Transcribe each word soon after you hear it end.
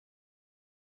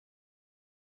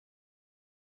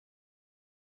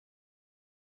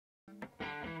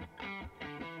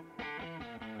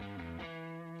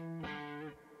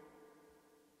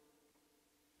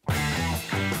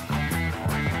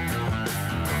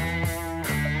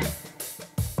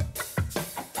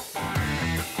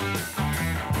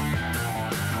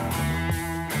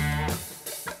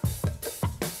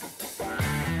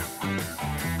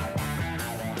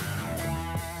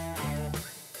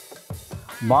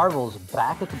Marvel's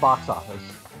back at the box office,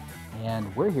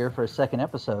 and we're here for a second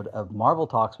episode of Marvel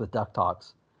Talks with Duck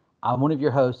Talks. I'm one of your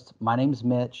hosts. My name's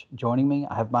Mitch. Joining me,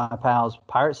 I have my pals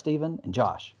Pirate Steven and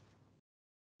Josh.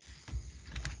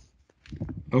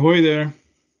 Ahoy there.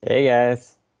 Hey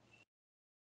guys.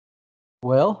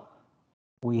 Well,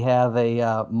 we have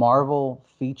a Marvel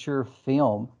feature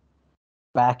film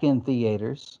back in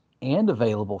theaters and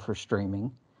available for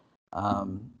streaming.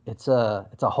 It's a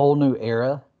whole new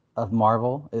era of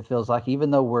Marvel. It feels like,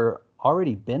 even though we're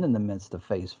already been in the midst of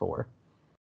Phase 4.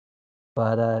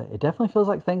 But it definitely feels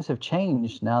like things have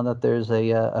changed now that there's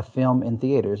a film in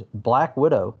theaters. Black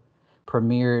Widow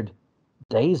premiered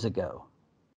days ago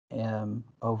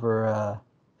over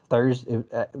Thursday.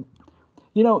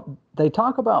 They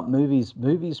talk about movies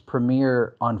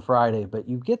premiere on Friday, but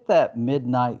you get that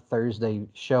midnight Thursday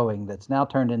showing that's now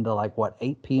turned into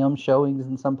 8 p.m. showings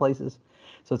in some places.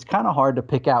 So it's kind of hard to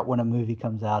pick out when a movie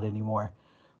comes out anymore.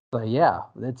 But yeah,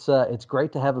 it's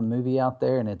great to have a movie out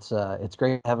there, and it's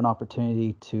great to have an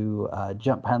opportunity to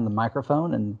jump behind the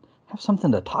microphone and have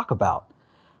something to talk about.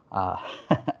 Uh,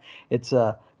 it's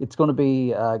going to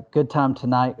be a good time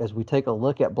tonight as we take a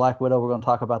look at Black Widow. We're going to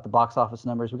talk about the box office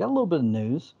numbers. We got a little bit of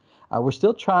news. We're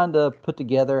still trying to put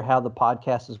together how the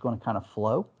podcast is going to kind of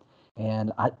flow.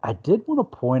 And I did want to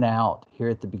point out here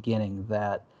at the beginning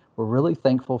that we're really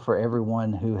thankful for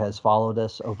everyone who has followed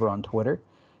us over on Twitter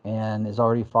and is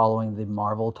already following the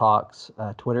Marvel Talks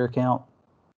Twitter account.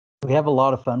 We have a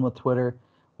lot of fun with Twitter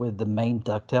with the main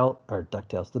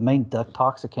the main Duck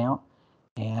Talks account.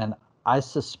 And I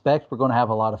suspect we're going to have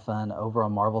a lot of fun over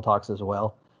on Marvel Talks as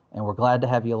well. And we're glad to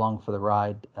have you along for the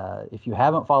ride. If you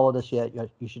haven't followed us yet,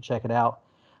 you should check it out.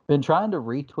 Been trying to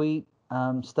retweet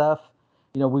stuff.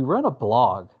 We run a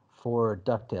blog for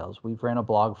DuckTales. We've ran a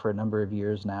blog for a number of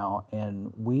years now,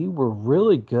 and we were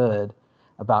really good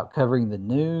about covering the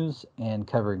news and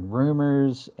covering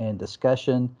rumors and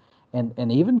discussion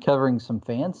and even covering some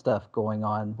fan stuff going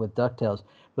on with DuckTales.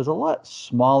 It was a lot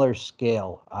smaller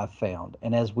scale, I've found.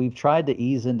 And as we've tried to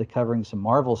ease into covering some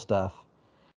Marvel stuff,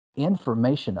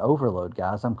 information overload,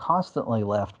 guys. I'm constantly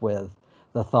left with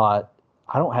the thought,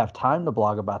 I don't have time to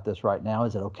blog about this right now.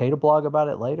 Is it okay to blog about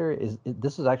it later?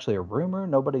 This is actually a rumor?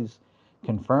 Nobody's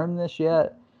confirmed this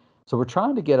yet. So we're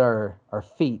trying to get our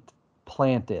feet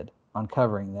planted on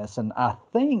covering this. And I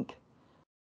think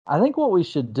what we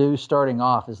should do starting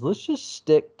off is let's just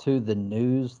stick to the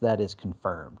news that is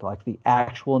confirmed, like the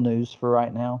actual news for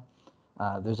right now.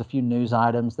 There's a few news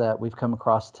items that we've come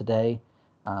across today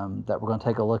that we're going to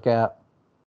take a look at.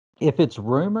 If it's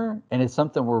rumor and it's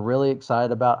something we're really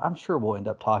excited about, I'm sure we'll end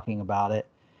up talking about it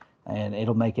and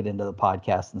it'll make it into the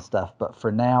podcast and stuff. But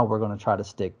for now, we're going to try to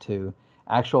stick to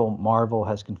actual Marvel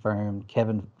has confirmed,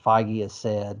 Kevin Feige has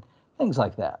said, things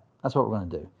like that. That's what we're going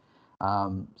to do.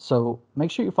 So make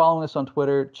sure you're following us on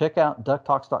Twitter. Check out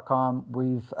ducktalks.com.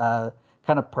 We've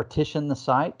kind of partitioned the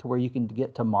site to where you can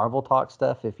get to Marvel Talk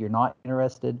stuff if you're not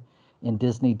interested in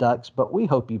Disney Ducks, but we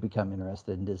hope you become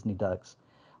interested in Disney Ducks.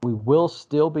 We will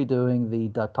still be doing the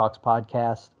Duck Talks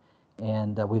podcast,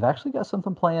 and we've actually got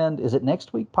something planned. Is it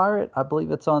next week, Pirate? I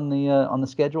believe it's on the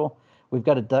schedule. We've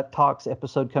got a Duck Talks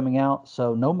episode coming out,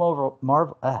 so no no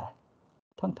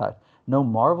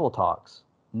Marvel Talks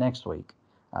next week.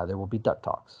 There will be Duck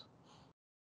Talks.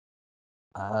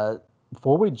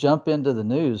 Before we jump into the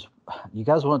news, you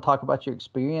guys want to talk about your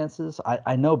experiences?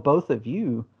 I know both of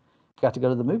you got to go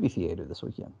to the movie theater this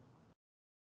weekend.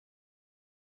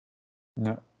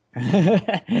 No.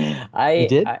 You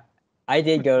did? I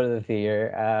did go to the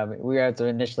theater. We were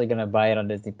initially going to buy it on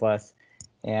Disney Plus,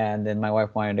 and then my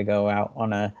wife wanted to go out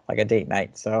on a date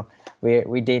night. So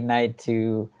we date night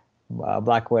to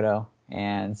Black Widow,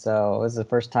 and so it was the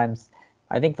first time.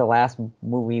 I think the last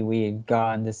movie we had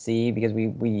gone to see, because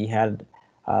we had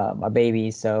a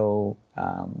baby, so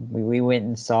we went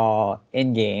and saw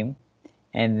Endgame.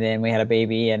 And then we had a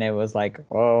baby, and it was like,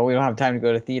 oh, we don't have time to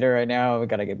go to theater right now. We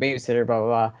got to get a babysitter, blah, blah,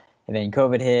 blah. And then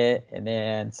COVID hit. And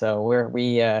then so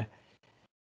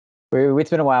it's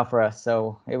been a while for us.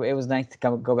 So it was nice to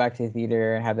go back to the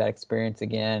theater and have that experience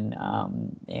again. I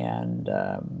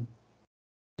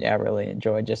really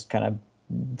enjoyed just kind of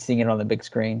seeing it on the big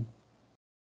screen.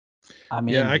 I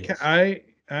mean, I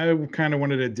kind of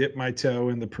wanted to dip my toe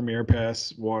in the Premiere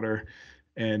Pass water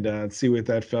and see what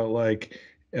that felt like.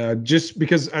 Just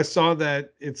because I saw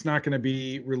that it's not going to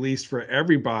be released for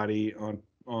everybody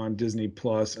on Disney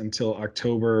Plus until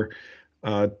October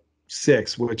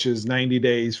 6th, which is 90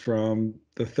 days from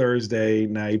the Thursday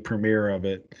night premiere of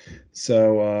it.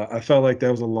 So I felt like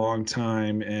that was a long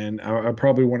time, and I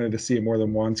probably wanted to see it more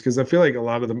than once, because I feel like a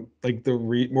lot of them, like the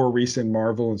more recent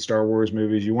Marvel and Star Wars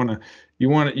movies, you want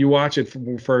you watch it for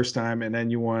the first time, and then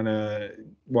you want to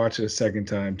watch it a second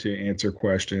time to answer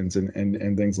questions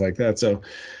and things like that. So,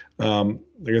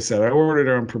 like I said, I ordered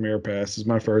it on Premiere Pass. This is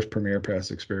my first Premiere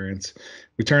Pass experience.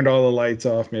 We turned all the lights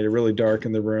off, made it really dark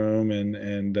in the room,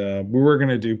 and we were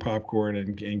gonna do popcorn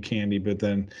and candy, but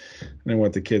then I didn't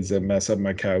want the kids to mess up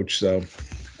my couch. So,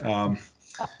 um,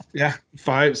 yeah,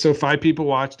 five people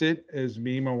watched it. It was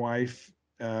me, my wife,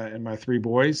 and my three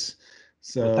boys.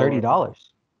 For So $30.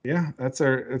 yeah, it's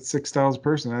 $6 a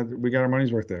person. We got our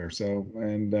money's worth there. So,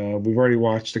 and we've already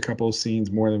watched a couple of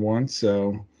scenes more than once.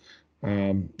 So,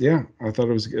 yeah, I thought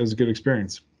it was a good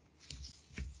experience.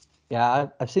 Yeah,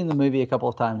 I've seen the movie a couple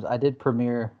of times. I did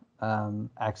premiere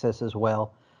access as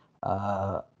well.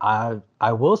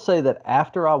 I will say that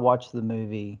after I watched the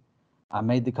movie, I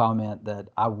made the comment that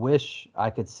I wish I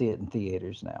could see it in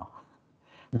theaters now,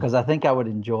 because I think I would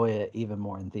enjoy it even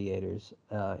more in theaters,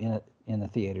 in a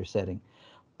theater setting.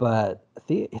 But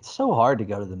it's so hard to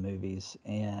go to the movies,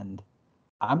 and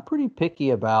I'm pretty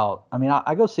picky about. I mean,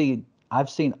 I go see. I've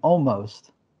seen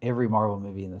almost every Marvel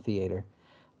movie in the theater.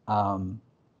 Um,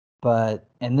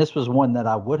 and this was one that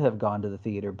I would have gone to the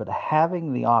theater, but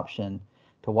having the option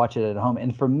to watch it at home,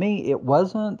 and for me it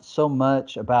wasn't so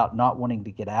much about not wanting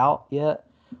to get out yet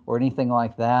or anything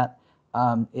like that.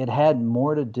 It had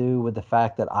more to do with the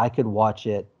fact that I could watch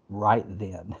it right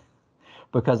then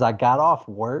because I got off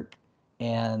work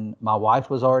and my wife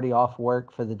was already off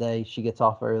work for the day. She gets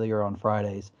off earlier on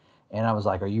Fridays. And I was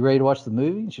like, "Are you ready to watch the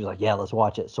movie?" And she was like, "Yeah, let's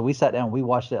watch it." So we sat down, we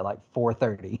watched it at like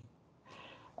 4:30.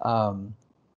 Um,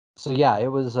 so yeah, it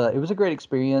was a great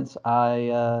experience. We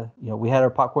had our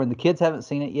popcorn. The kids haven't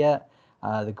seen it yet.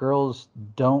 The girls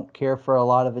don't care for a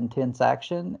lot of intense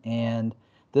action, and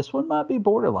this one might be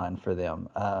borderline for them.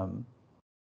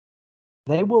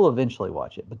 They will eventually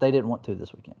watch it, but they didn't want to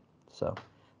this weekend. So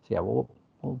yeah, we'll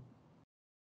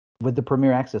with the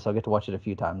premiere access, I'll get to watch it a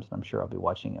few times, and I'm sure I'll be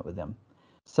watching it with them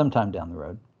sometime down the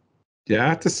road. Yeah, I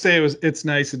have to say it's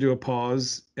nice to do a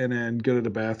pause and then go to the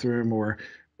bathroom, or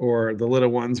the little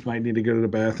ones might need to go to the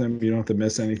bathroom. You don't have to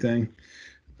miss anything.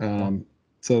 Yeah. Um,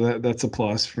 so that's a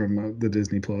plus from the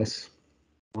Disney Plus,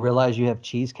 Realize you have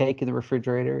cheesecake in the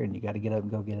refrigerator, and you got to get up and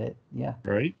go get it. Yeah,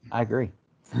 right? I agree.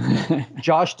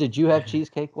 Josh, did you have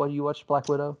cheesecake while you watched Black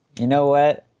Widow? You know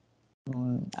what?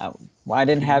 Well, I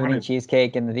didn't You have any wanted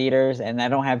cheesecake in the theaters, and I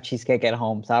don't have cheesecake at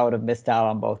home, so I would have missed out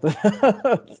on both of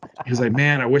those. He was like,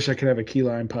 man, I wish I could have a key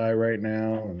lime pie right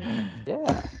now.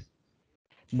 Yeah.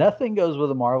 Nothing goes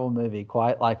with a Marvel movie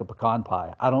quite like a pecan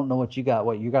pie. I don't know what you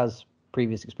guys'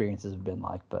 previous experiences have been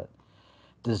like, but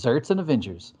desserts and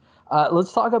Avengers.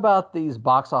 Let's talk about these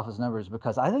box office numbers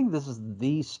because I think this is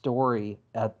the story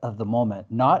of the moment,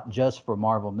 not just for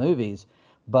Marvel movies,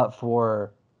 but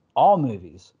for all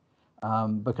movies.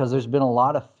 Because there's been a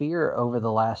lot of fear over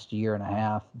the last year and a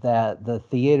half that the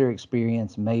theater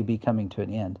experience may be coming to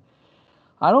an end.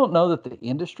 I don't know that the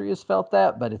industry has felt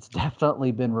that, but it's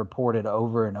definitely been reported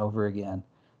over and over again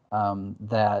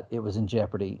that it was in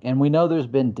jeopardy. And we know there's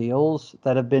been deals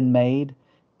that have been made,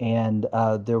 and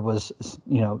there was,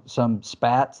 some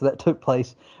spats that took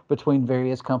place between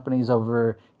various companies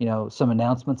over, some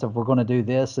announcements of we're going to do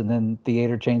this, and then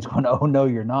theater chains going, "Oh no,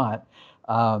 you're not."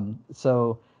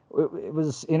 So it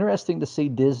was interesting to see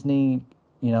Disney,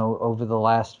 over the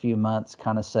last few months,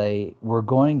 kind of say we're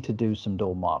going to do some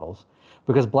dual models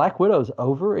because Black Widow's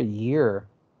over a year.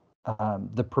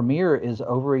 The premiere is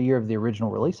over a year of the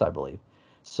original release, I believe.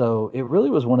 So it really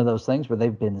was one of those things where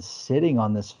they've been sitting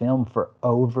on this film for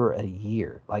over a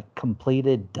year, like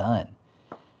completed, done.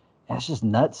 And it's just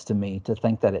nuts to me to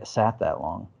think that it sat that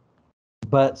long.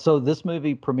 But so this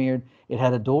movie premiered. It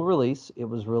had a dual release. It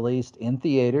was released in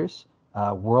theaters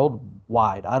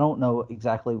worldwide. I don't know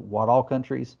exactly what all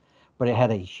countries, but it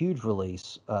had a huge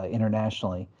release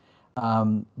internationally.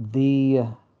 The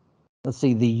let's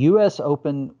see, the U.S.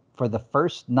 Open for the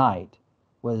first night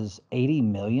was 80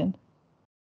 million,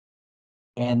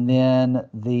 and then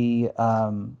the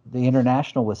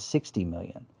international was 60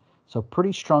 million. So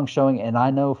pretty strong showing. And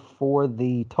I know for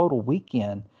the total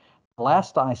weekend,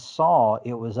 last I saw,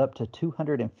 it was up to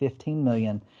 215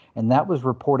 million, and that was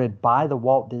reported by the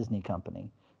Walt Disney Company.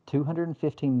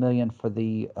 215 million for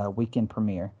the weekend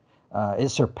premiere. It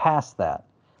surpassed that.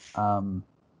 Um,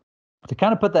 to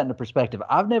kind of put that into perspective,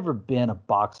 I've never been a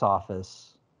box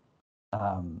office,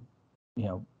 um, you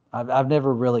know, I've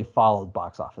never really followed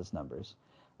box office numbers.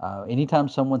 Anytime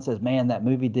someone says, "Man, that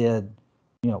movie did,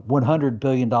 $100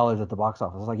 billion at the box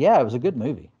office," I was like, "Yeah, it was a good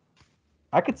movie.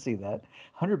 I could see that.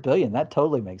 100 billion, that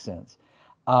totally makes sense."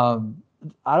 Um,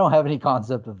 I don't have any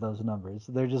concept of those numbers.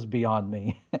 They're just beyond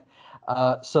me.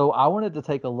 So I wanted to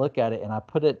take a look at it, and I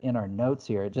put it in our notes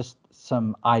here, just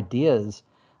some ideas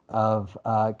of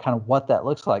kind of what that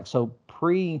looks like. So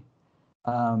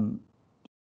um,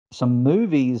 some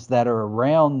movies that are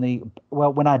around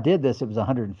when I did this, it was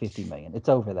 150 million. It's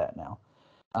over that now.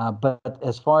 But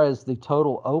as far as the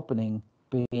total opening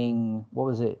being, what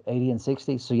was it, 80 and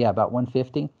 60? So yeah, about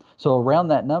 150. So around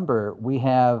that number, we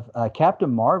have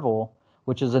Captain Marvel,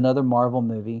 which is another Marvel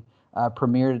movie,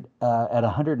 premiered at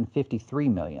 153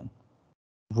 million.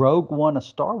 Rogue One, a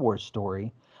Star Wars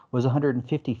story, was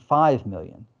 155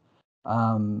 million.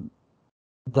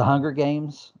 The Hunger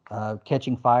Games,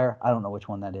 Catching Fire. I don't know which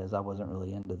one that is. I wasn't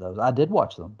really into those. I did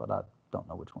watch them, but I don't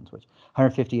know which one's which.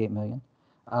 158 million.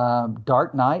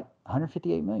 Dark Knight,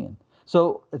 158 million.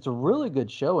 So it's a really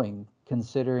good showing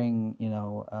considering,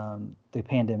 the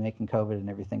pandemic and COVID and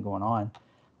everything going on.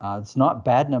 It's not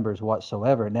bad numbers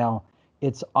whatsoever. Now,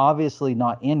 it's obviously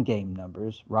not in-game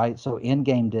numbers, right? So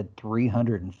in-game did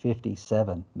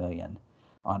 357 million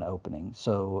on opening.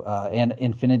 So and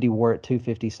Infinity War at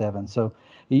 257. So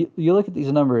you look at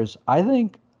these numbers. I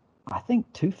think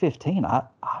 215. I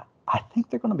think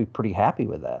they're going to be pretty happy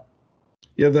with that.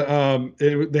 Yeah,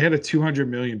 they had a 200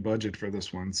 million budget for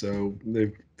this one, so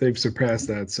they've surpassed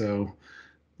that. So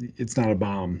it's not a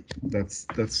bomb. That's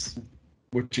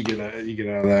what you get out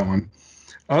of that one.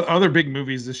 Other big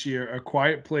movies this year: A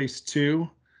Quiet Place 2,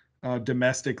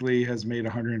 domestically has made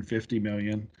 150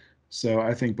 million. So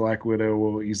I think Black Widow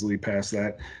will easily pass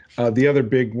that. The other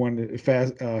big one,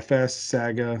 Fast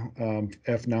Saga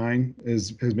F9,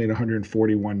 has made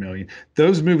 141 million.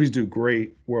 Those movies do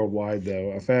great worldwide,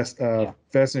 though. Fast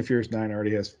and Furious 9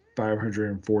 already has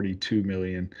 542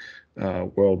 million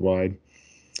worldwide.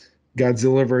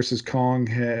 Godzilla versus Kong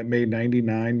made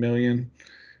 99 million.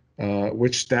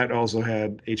 Which that also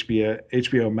had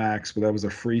HBO Max, but that was a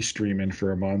free streaming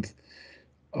for a month.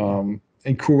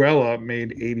 And Cruella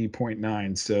made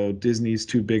 80.9. So Disney's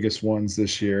two biggest ones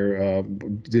this year,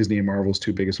 Disney and Marvel's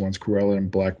two biggest ones, Cruella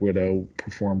and Black Widow,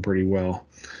 performed pretty well.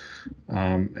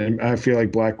 And I feel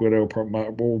like Black Widow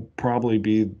will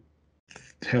probably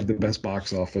have the best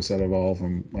box office out of all of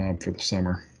them for the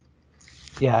summer.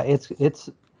 Yeah, it's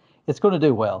going to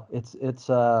do well.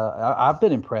 I've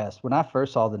been impressed. When I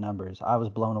first saw the numbers, I was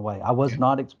blown away. I was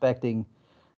not expecting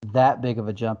that big of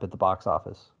a jump at the box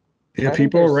office. Yeah,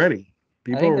 people are ready.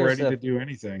 People are ready to do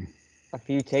anything. A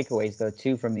few takeaways though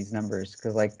too from these numbers,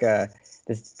 because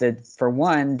for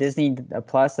one, Disney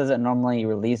Plus doesn't normally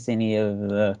release any of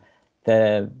the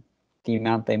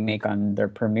amount they make on their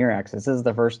premiere access. This is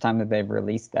the first time that they've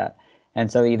released that,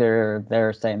 and so either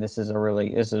they're saying this is a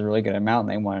really good amount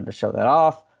and they wanted to show that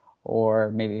off, or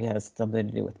maybe it has something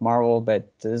to do with Marvel.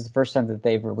 But this is the first time that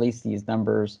they've released these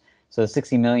numbers, so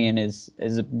 60 million is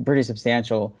pretty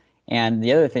substantial. And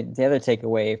the other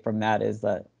takeaway from that is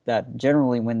that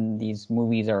generally when these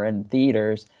movies are in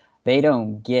theaters, they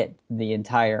don't get the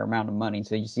entire amount of money.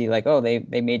 So you see, like, oh, they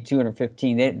made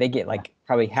 215. They get like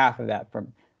probably half of that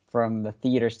from the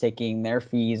theaters taking their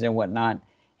fees and whatnot.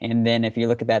 And then if you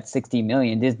look at that 60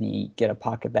 million, Disney get a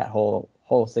pocket that whole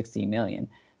 60 million.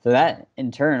 So that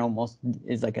in turn almost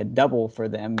is like a double for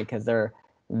them because they're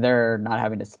not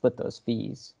having to split those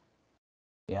fees.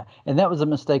 Yeah, and that was a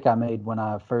mistake I made when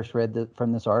I first read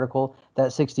from this article.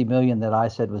 That 60 million that I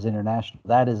said was international,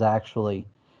 that is actually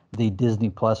the Disney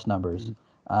Plus numbers,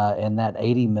 and that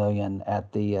 80 million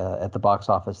at the box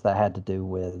office, that had to do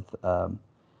with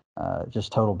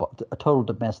just total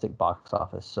domestic box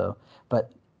office. So,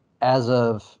 but as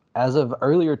of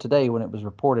earlier today, when it was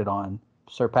reported on,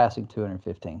 surpassing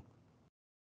 215.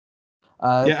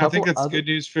 I think that's good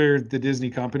news for the Disney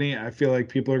company. I feel like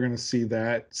people are going to see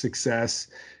that success,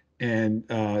 and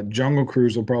Jungle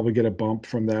Cruise will probably get a bump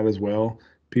from that as well.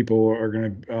 People are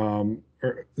going to,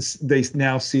 they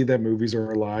now see that movies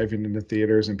are alive and in the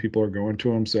theaters, and people are going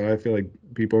to them. So I feel like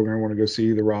people are going to want to go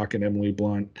see The Rock and Emily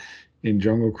Blunt in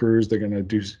Jungle Cruise. They're going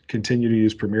to continue to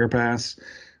use Premiere Pass.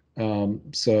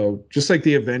 So just like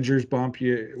the Avengers bump,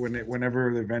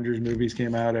 whenever the Avengers movies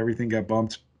came out, everything got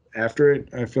bumped after it.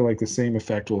 I feel like the same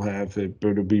effect will have it,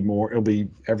 but it'll be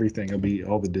everything. It'll be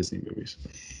all the Disney movies.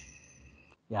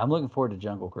 Yeah, I'm looking forward to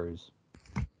Jungle Cruise.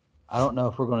 I don't know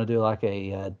if we're going to do like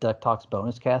a Duck Talks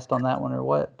bonus cast on that one or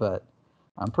what, but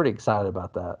I'm pretty excited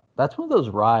about that. That's one of those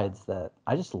rides that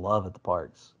I just love at the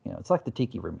parks. It's like the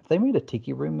Tiki Room. If they made a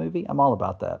Tiki Room movie, I'm all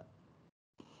about that.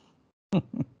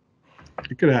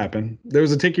 It could happen. There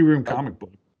was a Tiki Room comic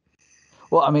book.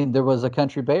 Well, I mean, there was a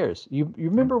Country Bears. You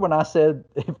remember when I said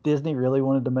if Disney really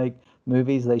wanted to make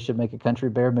movies, they should make a Country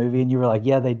Bear movie, and you were like,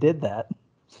 "Yeah, they did that."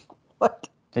 What?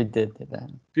 They did that.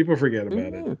 People forget about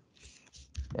it.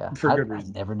 Yeah, for good I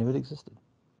reason. never knew it existed.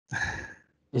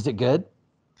 Is it good?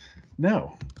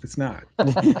 No, it's not.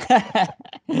 But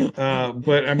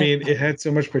I mean, it had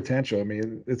so much potential. I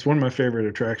mean, it's one of my favorite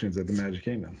attractions at the Magic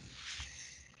Kingdom.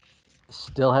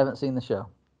 Still haven't seen the show.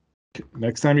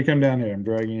 Next time you come down here, I'm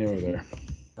dragging you over there.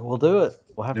 We'll do it.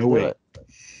 We'll have No to do wait.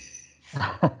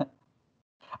 it.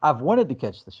 I've wanted to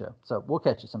catch the show, so we'll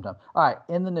catch it sometime. All right,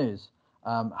 in the news,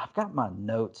 I've got my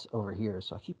notes over here,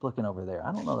 so I keep looking over there.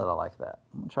 I don't know that I like that.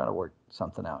 I'm trying to work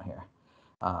something out here.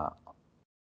 Uh,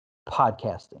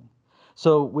 Podcasting.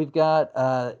 So we've got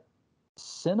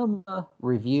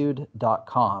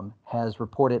cinemareviewed.com has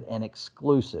reported an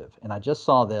exclusive, and I just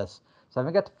saw this, so I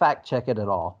haven't got to fact check it at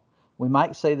all. We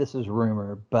might say this is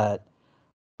rumor, but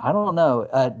I don't know.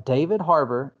 David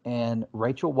Harbour and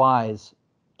Rachel Weisz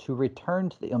to return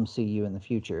to the MCU in the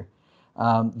future.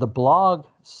 The blog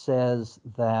says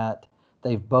that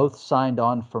they've both signed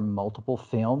on for multiple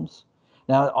films.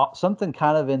 Now, something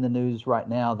kind of in the news right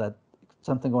now, that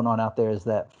something going on out there, is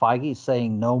that Feige's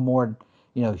saying no more,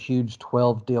 huge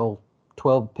 12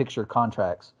 picture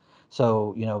contracts.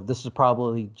 So, this is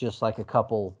probably just like a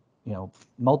couple,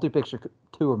 multi-picture,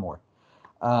 two or more.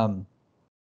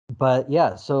 But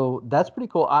yeah, so that's pretty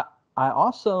cool. I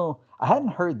hadn't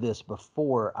heard this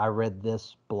before I read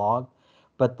this blog,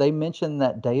 but they mentioned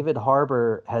that David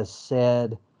Harbour has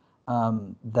said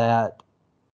that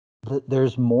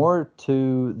there's more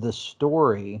to the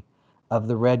story of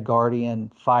the Red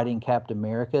Guardian fighting Captain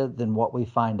America than what we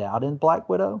find out in Black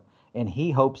Widow, and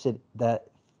he hopes that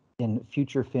in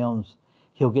future films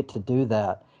he'll get to do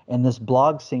that. And this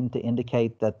blog seemed to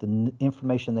indicate that the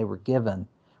information they were given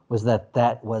was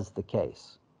that was the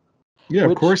case. Yeah,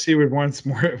 of Which, course he would wants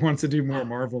to do more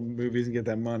Marvel movies and get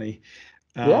that money.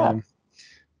 yeah,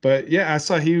 But yeah, I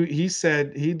saw he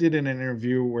said he did an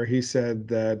interview where he said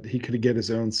that he could get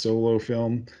his own solo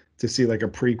film to see like a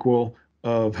prequel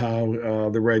of how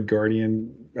the Red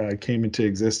Guardian came into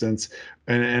existence,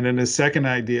 and then his second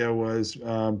idea was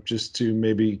just to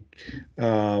maybe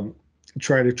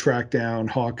try to track down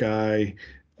Hawkeye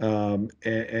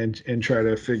and try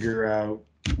to figure out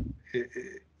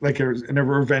like in a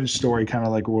revenge story, kind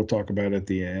of like we'll talk about at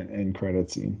the end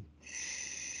credit scene.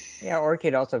 Yeah, or it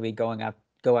could also be go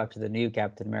after the new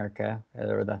Captain America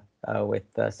or the with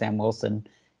Sam Wilson,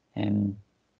 and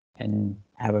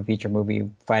have a feature movie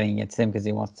fighting against him because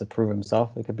he wants to prove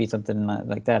himself. It could be something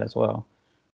like that as well.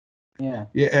 yeah.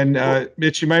 Yeah, and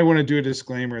Mitch, you might want to do a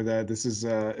disclaimer that this is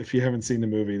if you haven't seen the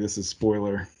movie, this is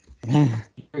spoiler. You're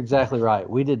exactly right.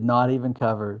 We did not even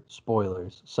cover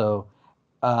spoilers. So,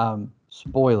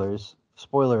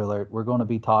 spoiler alert, we're going to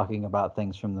be talking about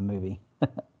things from the movie.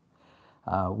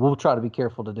 We'll try to be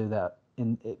careful to do that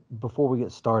before we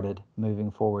get started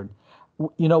moving forward.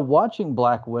 Watching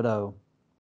Black Widow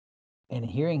and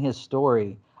hearing his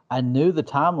story, I knew the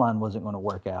timeline wasn't going to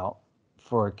work out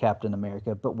for Captain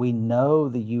America, but we know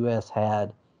the U.S.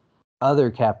 had other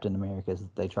Captain Americas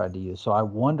that they tried to use. So I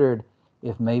wondered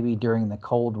if maybe during the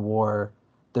Cold War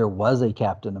there was a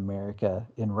Captain America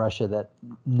in Russia that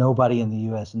nobody in the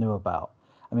U.S. knew about.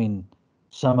 I mean,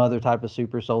 some other type of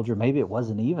super soldier. Maybe it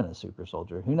wasn't even a super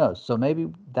soldier. Who knows? So maybe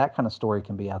that kind of story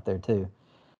can be out there too.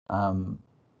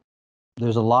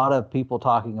 There's a lot of people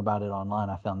talking about it online.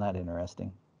 I found that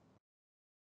interesting.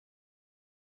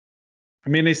 I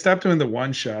mean, they stopped doing the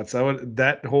one shots.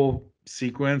 That whole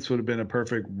sequence would have been a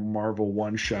perfect Marvel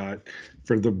one shot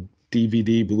for the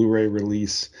DVD Blu-ray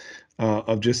release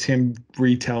of just him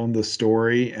retelling the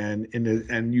story,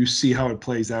 and you see how it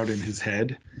plays out in his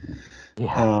head.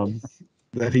 Yeah.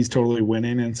 That he's totally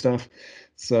winning and stuff.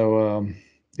 So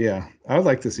yeah, I would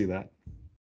like to see that.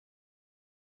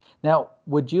 Now,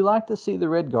 would you like to see the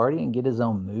Red Guardian get his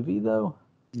own movie though?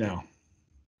 No.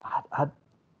 I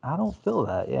don't feel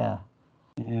that. Yeah.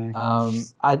 Yeah.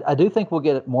 I do think we'll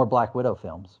get more Black Widow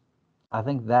films. I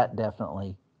think that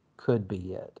definitely could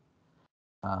be it.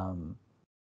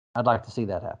 I'd like to see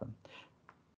that happen.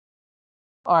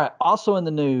 All right. Also in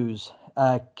the news,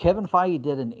 Kevin Feige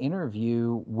did an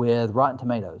interview with Rotten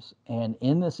Tomatoes, and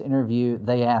in this interview,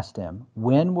 they asked him,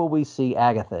 "When will we see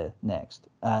Agatha next?"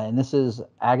 And this is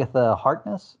Agatha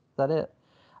Harkness. Is that it?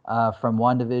 From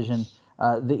WandaVision.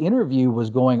 The interview was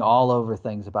going all over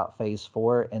things about Phase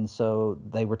 4, and so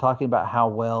they were talking about how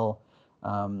well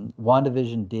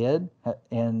WandaVision did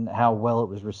and how well it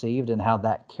was received and how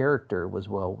that character was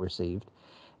well received.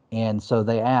 And so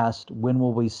they asked, when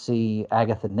will we see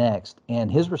Agatha next?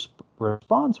 And his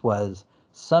response was,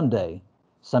 someday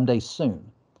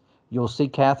soon. You'll see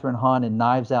Catherine Hahn in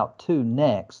Knives Out 2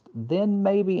 next, then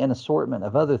maybe an assortment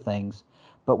of other things.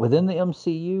 But within the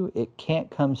MCU, it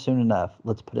can't come soon enough.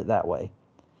 Let's put it that way.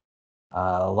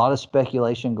 A lot of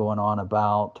speculation going on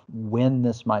about when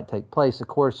this might take place. Of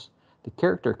course, the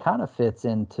character kind of fits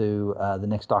into the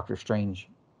next Doctor Strange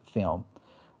film.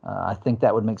 I think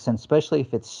that would make sense, especially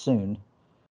if it's soon.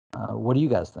 What do you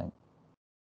guys think?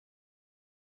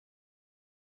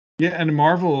 Yeah, and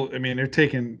Marvel, I mean,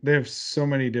 they have so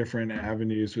many different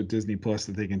avenues with Disney Plus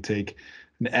that they can take.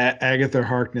 An Agatha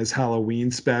Harkness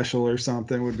Halloween special or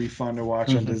something would be fun to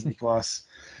watch on Disney Plus.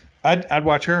 I'd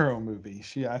watch her own movie.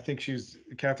 I think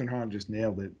Catherine Hahn just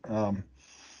nailed it.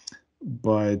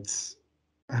 But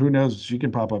who knows? She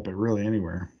can pop up at really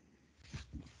anywhere.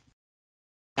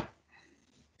 I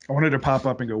wanted to pop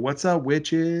up and go, "What's up,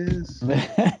 witches?"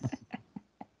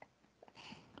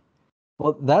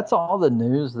 Well, that's all the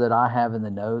news that I have in the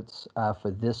notes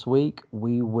for this week.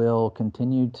 We will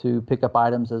continue to pick up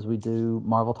items as we do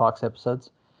Marvel Talks episodes.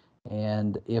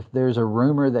 And if there's a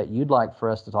rumor that you'd like for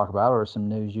us to talk about or some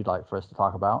news you'd like for us to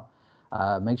talk about,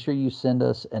 make sure you send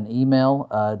us an email.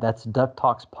 That's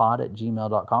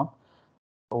ducktalkspod@gmail.com.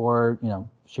 Or,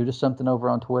 shoot us something over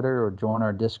on Twitter or join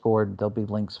our Discord. There'll be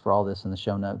links for all this in the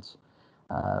show notes.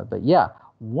 But yeah,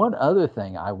 one other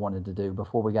thing I wanted to do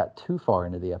before we got too far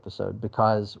into the episode,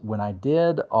 because when I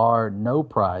did our no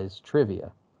prize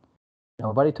trivia,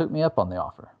 nobody took me up on the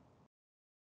offer.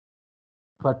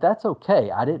 But that's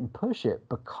okay. I didn't push it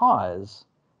because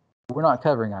we're not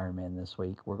covering Iron Man this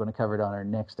week. We're going to cover it on our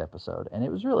next episode. And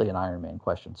it was really an Iron Man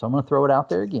question. So I'm going to throw it out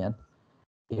there again.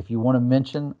 If you want to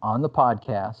mention on the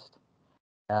podcast,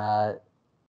 and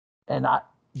I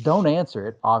don't answer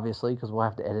it, obviously, because we'll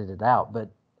have to edit it out. But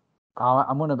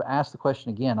I'm going to ask the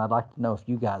question again. I'd like to know if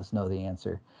you guys know the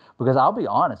answer, because I'll be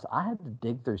honest, I had to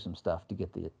dig through some stuff to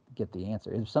get the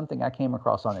answer. It was something I came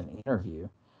across on an interview.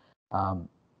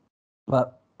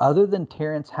 But other than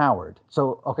Terrence Howard,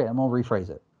 so okay, I'm going to rephrase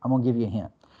it. I'm going to give you a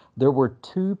hint. There were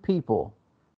two people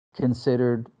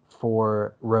considered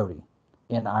for Rhodey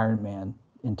in Iron Man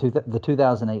in the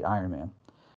 2008 Iron Man.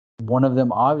 One of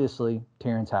them, obviously,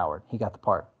 Terrence Howard. He got the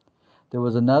part. There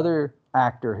was another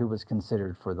actor who was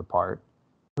considered for the part.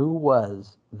 Who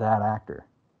was that actor?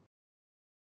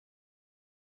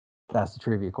 That's the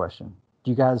trivia question. Do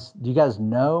you guys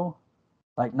know?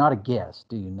 Like, not a guess.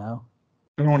 Do you know?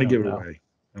 I don't want to give it away.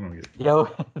 I don't get it. Yo,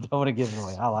 don't want to give it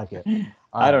away. I like it.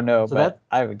 I don't know, so but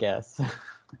I have a guess.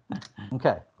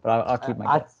 Okay. But I'll keep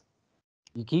my guess.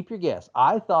 You keep your guess.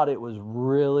 I thought it was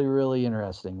really, really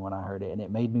interesting when I heard it, and it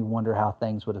made me wonder how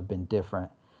things would have been different.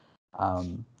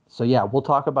 So yeah, we'll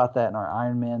talk about that in our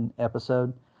Iron Man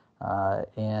episode. Yeah,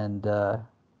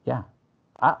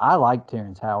 I like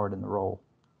Terrence Howard in the role.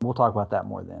 We'll talk about that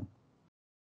more then.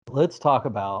 Let's talk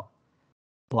about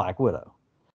Black Widow.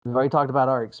 We've already talked about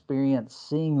our experience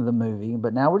seeing the movie,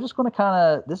 but now we're just going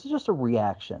to this is just a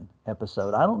reaction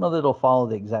episode. I don't know that it'll follow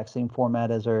the exact same format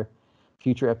as our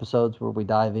future episodes where we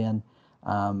dive in.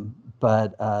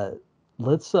 But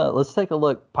let's take a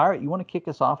look. Pirate, you want to kick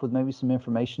us off with maybe some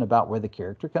information about where the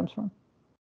character comes from?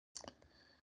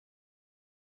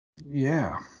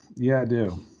 Yeah, I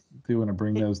do. I do want to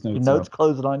bring those notes. Your notes up.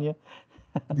 closing on you?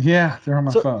 Yeah, they're on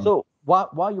my phone. So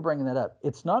while you're bringing that up,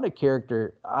 it's not a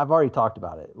character. I've already talked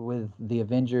about it with the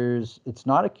Avengers. It's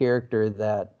not a character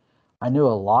that I knew a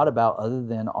lot about other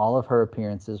than all of her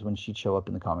appearances when she'd show up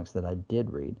in the comics that I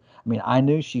did read. I mean, I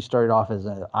knew she started off as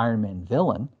an Iron Man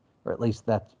villain, or at least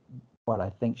that's what I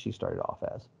think she started off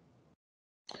as.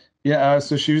 Yeah,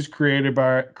 so she was created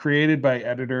by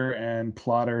editor and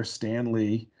plotter Stan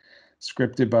Lee,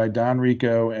 scripted by Don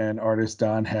Rico and artist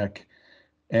Don Heck,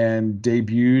 and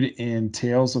debuted in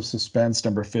Tales of Suspense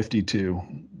number 52,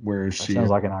 where she sounds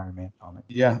like an Iron Man comic.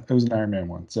 Yeah, it was an Iron Man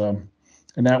one. So,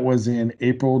 and that was in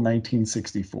April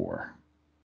 1964.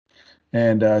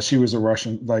 And she was a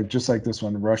Russian, just like this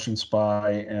one, Russian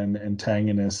spy and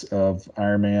antagonist of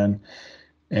Iron Man.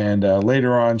 And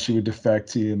later on, she would defect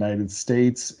to the United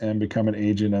States and become an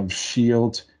agent of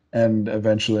S.H.I.E.L.D. and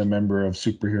eventually a member of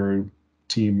superhero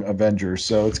team Avengers.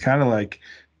 So it's kind of like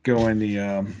going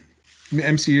the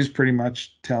MCU is pretty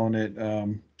much telling it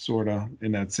sort of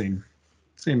in that same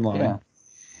line.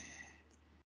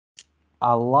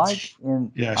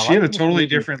 Yeah. She had a totally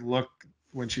different look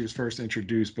when she was first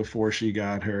introduced before she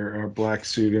got her black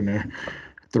suit and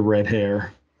the red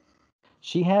hair.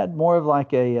 She had more of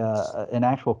like an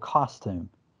actual costume.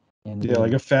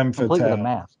 Like a femme fatale. Complete with a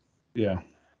mask. Yeah.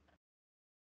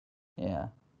 Yeah.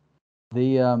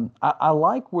 I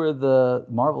like where the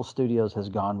Marvel Studios has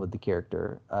gone with the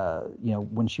character.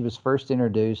 When she was first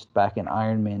introduced back in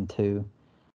Iron Man 2,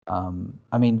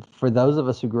 I mean, for those of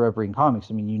us who grew up reading comics,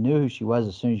 I mean, you knew who she was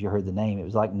as soon as you heard the name. It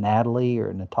was like Natalie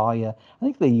or Natalia. I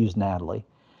think they used Natalie.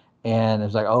 And it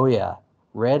was like, oh, yeah,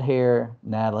 red hair,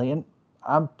 Natalie. And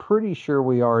I'm pretty sure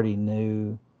we already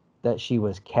knew that she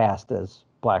was cast as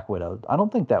Black Widow. I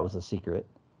don't think that was a secret.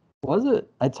 Was it?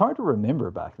 It's hard to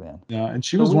remember back then. Yeah, and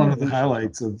she So was we one knew of the who she was.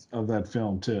 highlights of that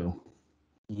film too.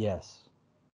 Yes,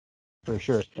 for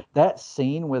sure. That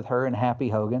scene with her and Happy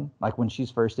Hogan, like when she's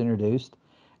first introduced,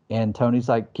 and Tony's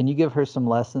like, "Can you give her some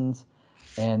lessons?"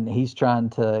 And he's trying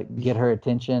to get her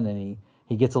attention, and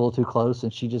he gets a little too close,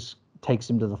 and she just takes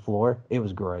him to the floor. It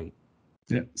was great.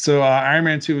 Yeah. So Iron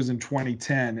Man 2 was in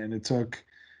 2010, and it took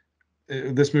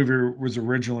this movie was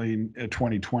originally a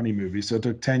 2020 movie, so it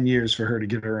took 10 years for her to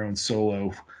get her own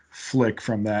solo flick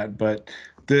from that. But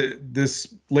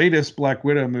this latest Black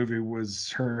Widow movie was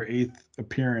her 8th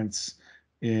appearance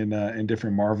in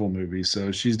different Marvel movies,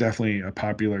 so she's definitely a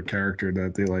popular character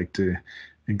that they like to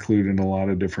include in a lot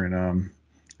of different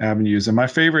avenues. And my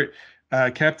favorite,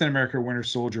 Captain America: Winter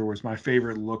Soldier, was my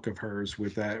favorite look of hers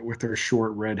with her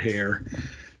short red hair,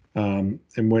 and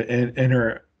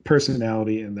her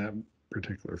personality in that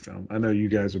particular film. I know you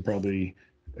guys would probably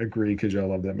agree because y'all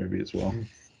love that movie as well.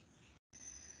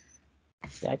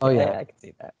 Yeah, Oh yeah, I can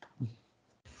see that.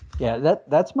 yeah.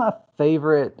 That's my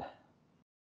favorite.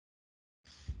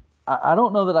 I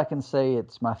don't know that I can say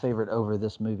it's my favorite over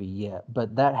this movie yet,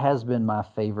 but that has been my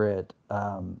favorite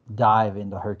dive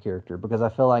into her character because I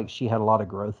feel like she had a lot of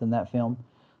growth in that film.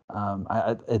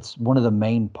 It's one of the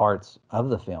main parts of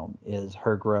the film is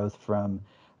her growth from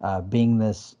being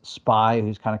this spy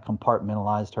who's kind of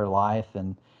compartmentalized her life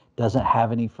and doesn't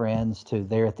have any friends to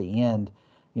there at the end,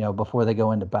 before they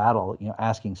go into battle,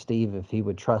 asking Steve if he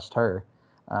would trust her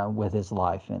with his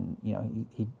life, and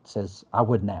he says, "I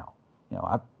would now."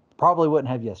 I probably wouldn't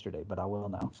have yesterday, but I will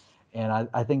now. And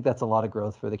I think that's a lot of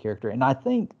growth for the character. And I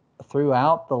think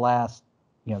throughout the last,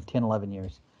 10, 11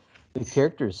 years, the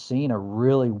character's seen a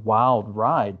really wild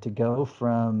ride to go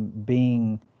from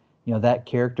being, that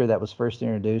character that was first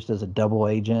introduced as a double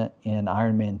agent in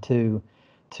Iron Man 2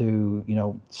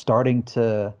 to, starting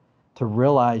to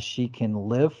realize she can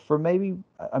live for maybe,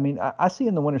 I mean, I see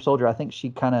in the Winter Soldier, I think she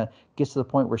kind of gets to the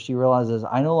point where she realizes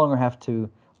I no longer have to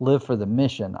live for the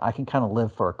mission. I can kind of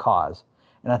live for a cause.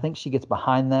 And I think she gets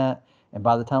behind that. And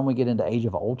by the time we get into Age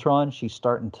of Ultron, she's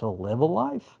starting to live a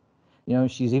life.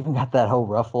 She's even got that whole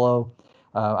Ruffalo.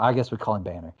 I guess we call him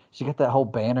Banner. She got that whole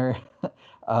Banner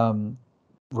um,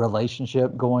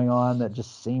 relationship going on that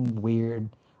just seemed weird.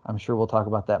 I'm sure we'll talk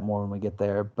about that more when we get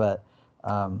there. But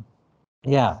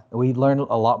yeah, we learned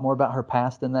a lot more about her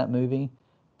past in that movie.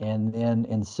 And then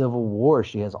in Civil War,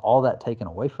 she has all that taken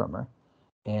away from her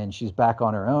and she's back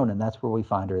on her own, and that's where we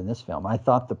find her in this film. I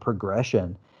thought the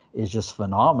progression is just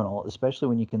phenomenal, especially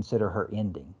when you consider her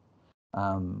ending.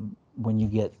 When you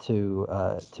get to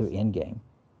Endgame.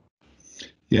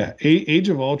 Yeah, Age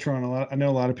of Ultron. I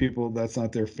know a lot of people that's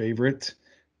not their favorite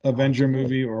Avenger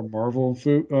movie or Marvel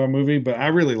movie, but I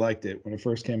really liked it when it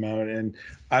first came out, and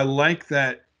I like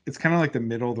that it's kind of like the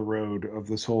middle of the road of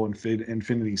this whole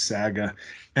Infinity Saga,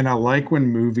 and I like when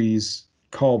movies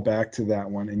call back to that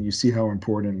one, and you see how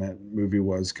important that movie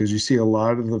was because you see a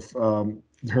lot of the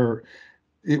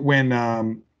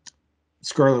when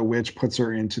Scarlet Witch puts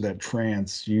her into that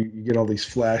trance, you get all these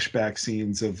flashback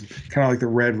scenes of kind of like the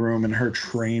Red Room and her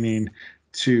training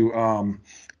to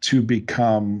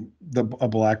become a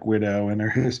Black Widow and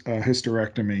her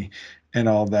hysterectomy and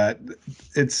all that.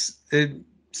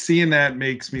 Seeing that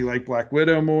makes me like Black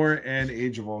Widow more and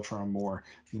Age of Ultron more.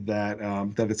 That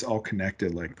it's all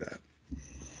connected like that.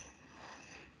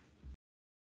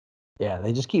 Yeah,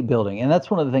 they just keep building. And that's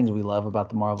one of the things we love about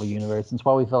the Marvel Universe. And it's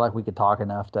why we feel like we could talk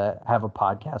enough to have a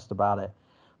podcast about it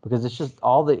because it's just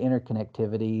all the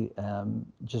interconnectivity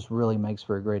just really makes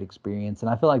for a great experience. And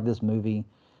I feel like this movie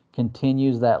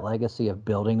continues that legacy of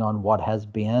building on what has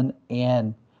been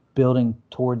and building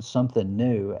towards something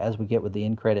new as we get with the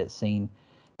end credit scene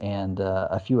and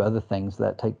a few other things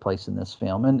that take place in this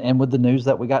film. And with the news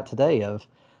that we got today of,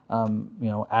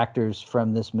 actors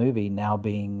from this movie now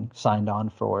being signed on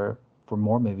for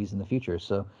more movies in the future.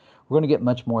 So we're going to get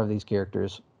much more of these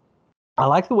characters. I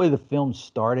like the way the film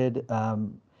started.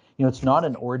 It's not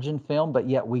an origin film, but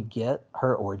yet we get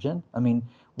her origin. I mean,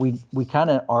 we kind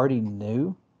of already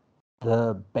knew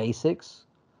the basics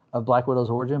of Black Widow's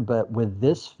origin, but with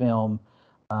this film,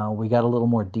 we got a little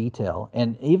more detail.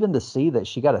 And even to see that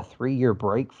she got a 3-year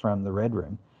break from the Red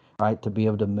Room, right, to be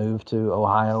able to move to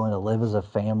Ohio and to live as a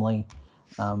family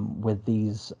with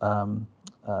these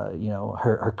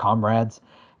her comrades,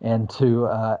 and to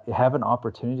have an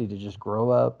opportunity to just grow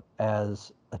up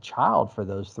as a child for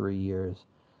those 3 years,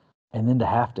 and then to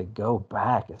have to go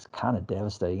back is kind of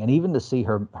devastating. And even to see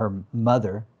her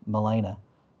mother, Milena,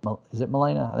 is it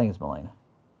Milena? I think it's Milena.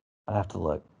 I have to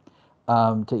look.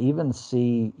 To even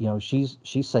see,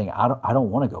 she's saying, I don't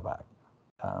want to go back.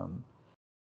 Um,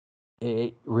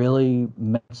 it really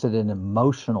makes it an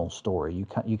emotional story.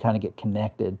 You kind of get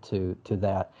connected to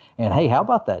that. And hey, how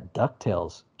about that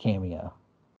DuckTales cameo?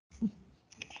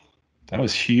 That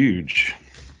was huge.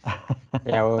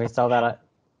 Yeah, when we saw that,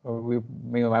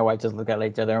 me and my wife just looked at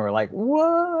each other and we're like,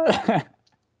 "What?"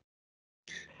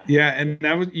 Yeah, and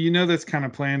that was that's kind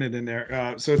of planted in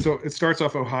there. So it starts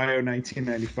off Ohio,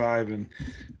 1995, and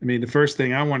I mean the first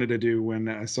thing I wanted to do when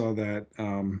I saw that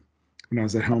when I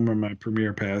was at home on my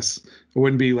Premiere Pass, I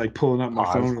wouldn't be like pulling up my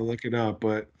Pause. phone to look it up,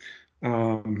 but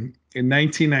in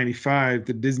 1995,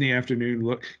 the Disney afternoon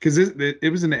look because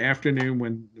it was in the afternoon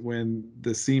when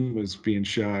the scene was being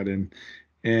shot, and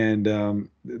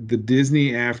the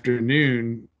Disney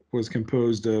afternoon was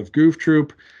composed of Goof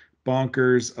Troop,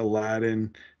 Bonkers,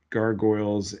 Aladdin,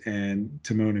 Gargoyles, and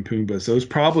Timon and Pumbaa. So it was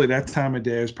probably that time of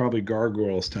day. It was probably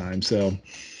Gargoyles time. So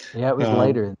Yeah, it was um,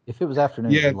 later. If it was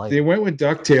afternoon, it yeah, was later. they went with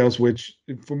DuckTales, which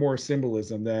for more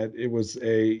symbolism that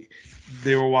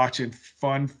they were watching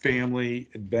fun family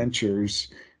adventures,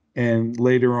 and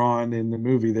later on in the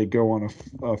movie they go on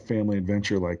a family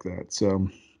adventure like that. So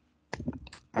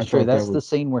I It's true. thought that That's the was.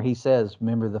 scene where he says,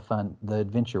 "Remember the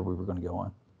adventure we were going to go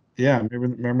on." Yeah,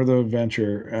 remember the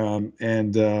adventure, and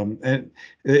it's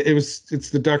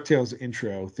the Ducktales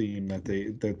intro theme that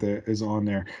is on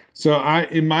there. So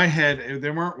in my head,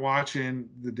 they weren't watching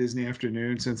the Disney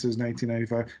afternoon since it was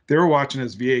 1995. They were watching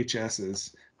as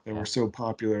VHSs that Yeah. were so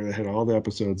popular. They had all the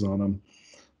episodes on them,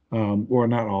 or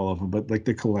not all of them, but like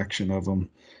the collection of them,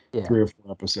 Yeah. 3 or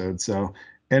 4 episodes. So,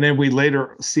 and then we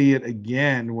later see it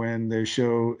again when they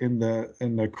show in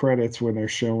the credits when they're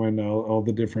showing all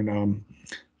the different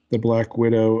the Black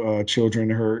Widow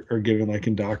children are getting like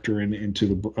indoctrinated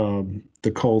into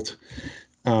the cult,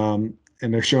 and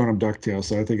they're showing them Ducktales.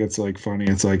 So I think it's like funny.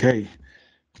 It's like, hey,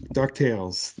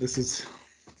 Ducktales, this is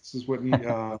what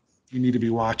you need to be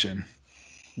watching.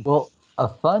 Well, a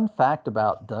fun fact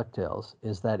about DuckTales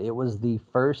is that it was the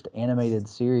first animated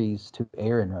series to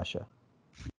air in Russia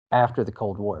after the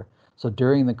Cold War. So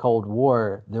during the Cold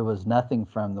War, there was nothing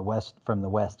from the West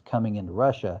coming into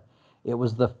Russia. It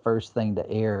was the first thing to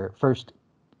air, first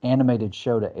animated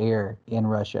show to air in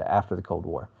Russia after the Cold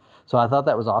War. So I thought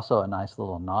that was also a nice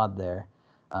little nod there.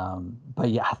 But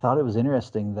yeah, I thought it was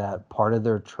interesting that part of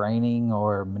their training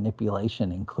or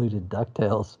manipulation included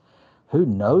DuckTales. Who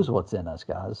knows what's in us,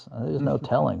 guys? There's no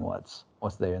telling what's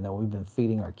there. And that we've been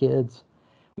feeding our kids.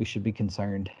 We should be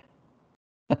concerned.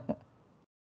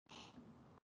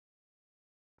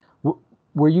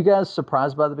 Were you guys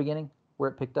surprised by the beginning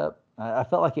where it picked up? I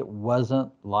felt like it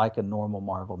wasn't like a normal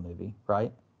Marvel movie,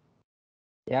 right?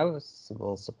 Yeah, I was a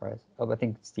little surprised. Oh, I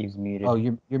think Steve's Oh,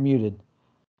 muted. you're muted.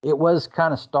 It was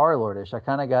kind of Star Lordish. I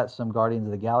kind of got some Guardians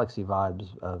of the Galaxy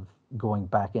vibes of going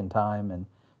back in time and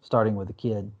starting with a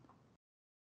kid.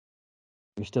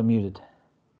 You're still muted.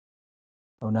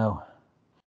 Oh no,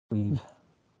 we've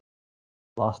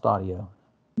lost audio.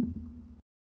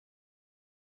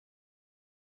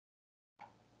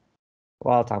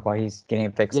 Well, I'll talk about he's getting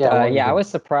it fixed. Yeah, while you're Yeah, I doing was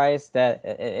surprised that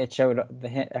it showed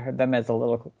them as a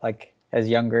little like as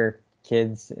younger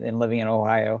kids and living in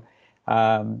Ohio,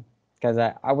 because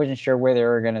I wasn't sure where they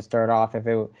were going to start off. If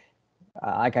it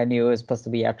like I knew it was supposed to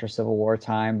be after Civil War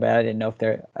time, but I didn't know if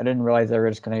they're I didn't realize they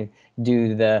were just going to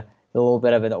do the little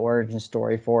bit of an origin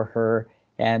story for her.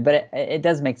 And but it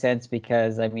does make sense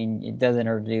because I mean it does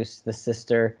introduce the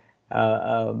sister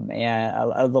and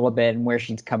a little bit and where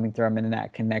she's coming from and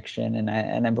that connection.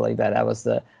 And I believe that was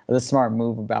the smart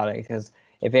move about it because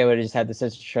if they would have just had the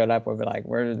sister showed up, we'd be like,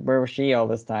 where was she all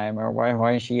this time, or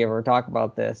why didn't she ever talk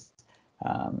about this?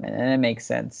 And it makes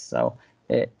sense. So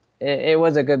it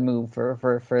was a good move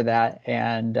for that,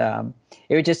 and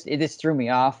it just threw me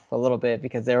off a little bit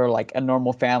because they were like a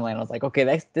normal family, and I was like, okay,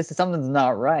 this is something's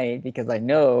not right because I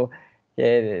know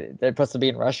they're supposed to be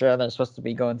in Russia and they're supposed to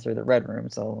be going through the Red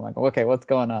Room, so I'm like, okay, what's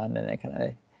going on? And it kind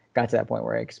of got to that point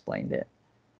where I explained it.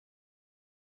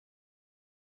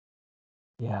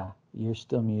 Yeah, you're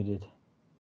still muted.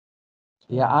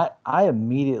 Yeah, I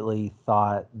immediately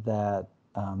thought that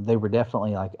they were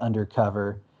definitely like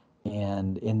undercover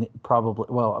and in probably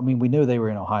well, I mean we knew they were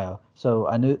in Ohio, so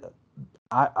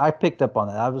I picked up on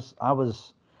that. I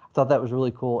thought that was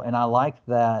really cool, and I liked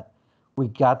that we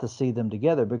got to see them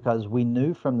together because we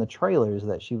knew from the trailers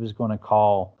that she was going to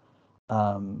call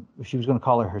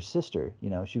her sister.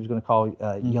 She was going to call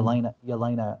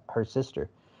Yelena her sister.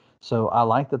 So I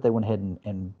like that they went ahead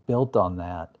and built on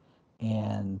that,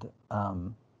 and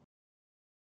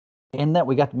that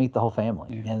we got to meet the whole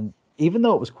family. Yeah. And even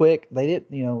though it was quick, they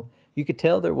didn't. You could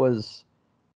tell there was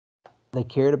they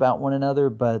cared about one another,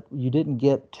 but you didn't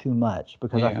get too much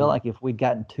because I Yeah. feel like if we'd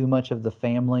gotten too much of the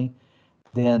family,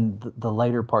 then the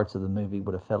later parts of the movie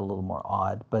would have felt a little more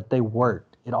odd. But they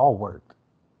worked. It all worked.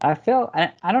 I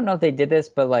don't know if they did this,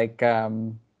 but like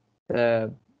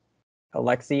the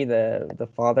Alexei, the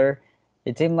father,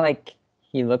 it seemed like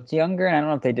he looked younger, and I don't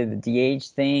know if they did the DH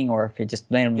thing or if it just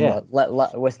made him Yeah.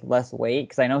 with less weight,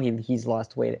 because I know he's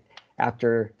lost weight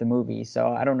after the movie,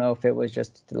 so I don't know if it was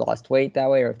just lost weight that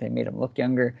way or if they made him look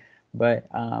younger. But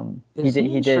Is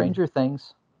he in Stranger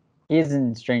Things? he is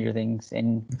in Stranger Things,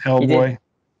 and he did, Hellboy.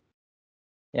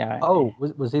 yeah. Oh,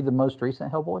 was he the most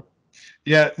recent Hellboy?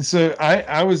 Yeah, so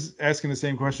I was asking the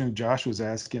same question Josh was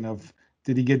asking of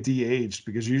did he get de-aged?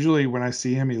 Because usually when I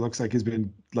see him, he looks like he's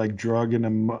been like drugged in a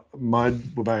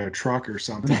mud by a truck or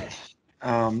something.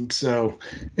 So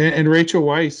and Rachel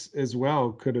Weisz as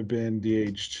well could have been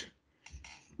de-aged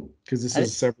because this I,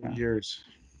 is several yeah. years.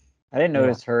 I didn't Yeah.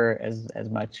 notice her as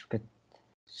much, but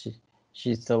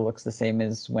she still looks the same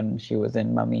as when she was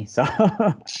in Mummy. So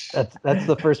That's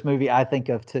the first movie I think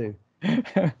of too.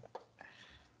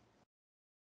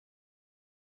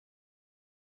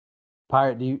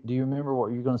 Pirate, do you remember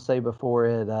what you were going to say before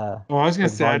it? Oh, I was gonna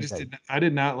Red say Guardian. I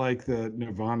did not like the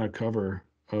Nirvana cover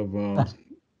of that.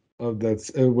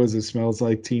 It was It Smells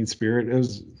Like Teen Spirit.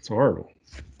 It's horrible.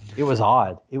 It was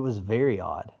odd. It was very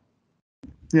odd.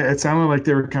 Yeah, it sounded like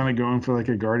they were kind of going for like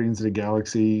a Guardians of the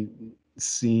Galaxy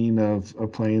scene of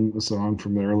playing the song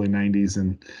from the early '90s,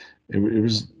 and it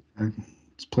was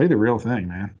just play the real thing,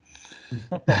 man.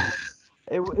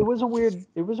 It was a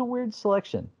weird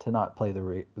selection to not play the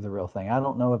real thing. I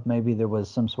don't know if maybe there was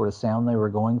some sort of sound they were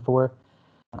going for,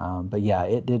 but yeah,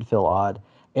 it did feel odd.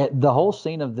 The whole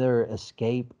scene of their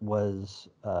escape was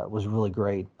really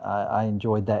great. I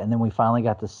enjoyed that, and then we finally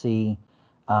got to see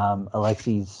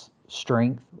Alexei's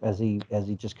strength as he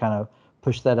just kind of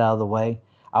pushed that out of the way.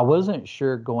 I wasn't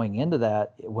sure going into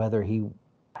that whether he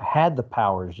had the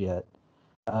powers yet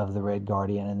of the Red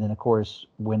Guardian, and then of course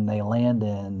when they land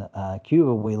in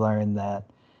Cuba, we learn that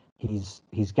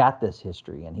he's got this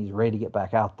history and he's ready to get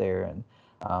back out there. And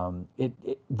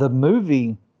the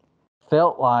movie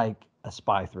felt like a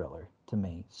spy thriller to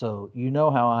me. So you know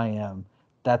how I am.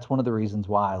 That's one of the reasons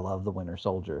why I love The Winter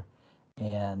Soldier.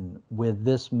 And with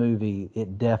this movie,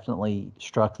 it definitely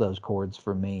struck those chords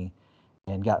for me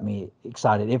and got me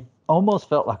excited. It almost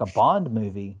felt like a Bond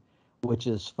movie, which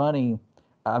is funny.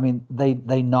 I mean, they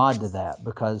nod to that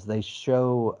because they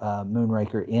show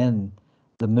Moonraker in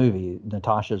the movie.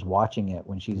 Natasha's watching it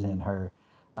when she's in her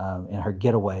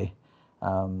getaway,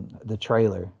 the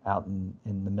trailer out in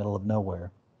the middle of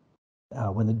nowhere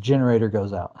when the generator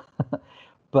goes out.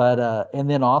 But and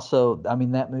then also, I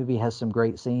mean, that movie has some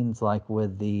great scenes like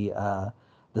with the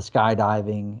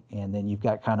skydiving, and then you've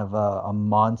got kind of a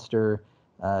monster,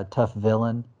 tough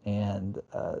villain, and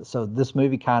so this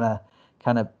movie kind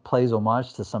of plays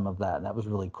homage to some of that, and that was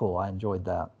really cool. I enjoyed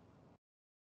that.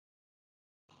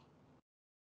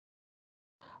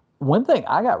 One thing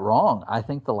I got wrong, I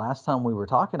think the last time we were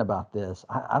talking about this,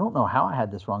 I don't know how I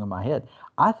had this wrong in my head.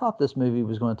 I thought this movie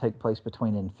was going to take place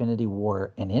between Infinity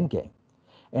War and Endgame.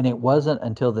 And it wasn't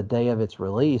until the day of its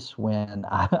release when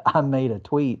I made a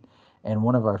tweet and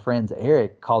one of our friends,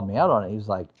 Eric, called me out on it. He was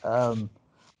like, I'm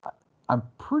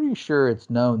pretty sure it's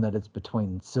known that it's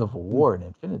between Civil War and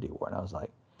Infinity War. And I was like,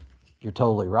 you're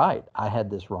totally right. I had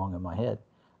this wrong in my head.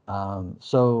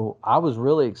 So I was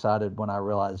really excited when I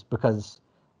realized because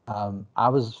I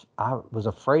was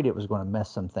afraid it was going to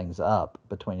mess some things up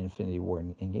between Infinity War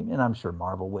and Endgame, and I'm sure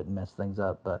Marvel wouldn't mess things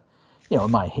up, but in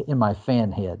my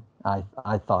fan head,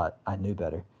 I thought I knew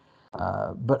better.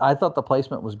 But I thought the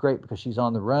placement was great because she's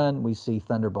on the run. We see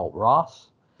Thunderbolt Ross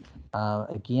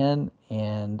again,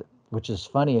 and which is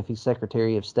funny if he's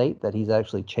Secretary of State that he's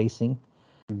actually chasing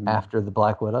after the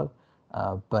Black Widow.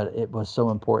 But it was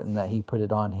so important that he put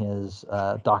it on his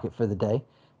docket for the day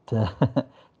to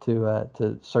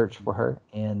to search for her,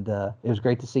 and it was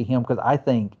great to see him because I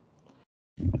think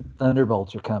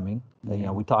Thunderbolts are coming.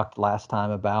 We talked last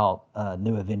time about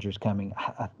new Avengers coming.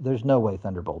 There's no way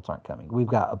Thunderbolts aren't coming. We've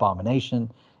got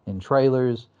Abomination in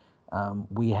trailers.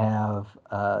 We have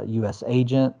U.S.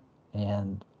 Agent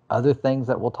and other things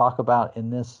that we'll talk about in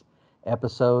this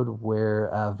episode where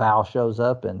Val shows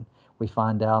up and we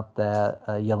find out that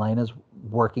Yelena's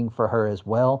working for her as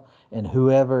well. And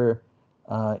whoever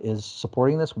is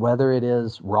supporting this, whether it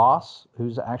is Ross,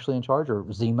 who's actually in charge, or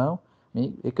Zemo, I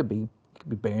mean, it could be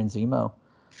Baron Zemo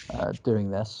doing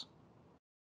this.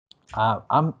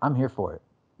 I'm here for it,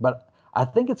 but I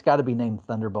think it's got to be named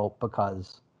Thunderbolt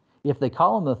because if they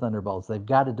call them the Thunderbolts, they've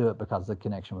got to do it because of the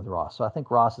connection with Ross. So I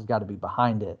think Ross has got to be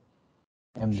behind it,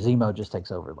 and Zemo just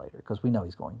takes over later because we know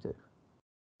he's going to.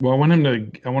 Well, I want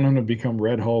him to become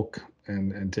Red Hulk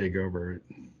and take over.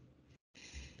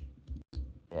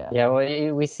 Yeah. Yeah,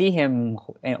 well, we see him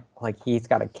like he's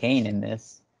got a cane in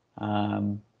this,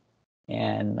 and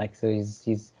like so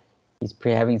he's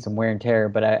having some wear and tear.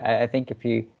 But I think if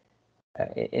you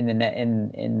in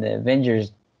the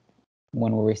Avengers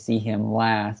one where we see him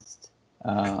last,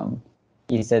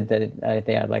 he said that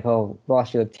they had like, oh,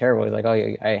 Ross, you look terrible. He's like,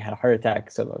 oh, I had a heart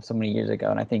attack so many years ago,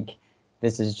 and I think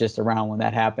this is just around when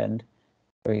that happened.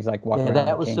 So he's like walking around.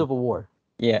 That was Civil War.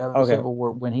 Yeah. That was Okay. Civil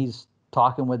War when he's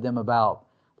talking with them about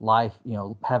life,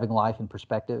 having life in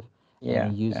perspective. Yeah.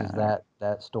 And he uses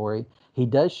that story. He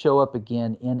does show up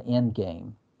again in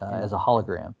Endgame as a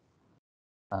hologram.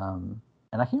 And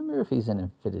I can't remember if he's in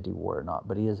Infinity War or not,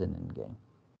 but he is in Endgame.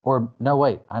 Or no,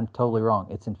 wait, I'm totally wrong.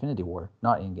 It's Infinity War,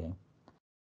 not Endgame.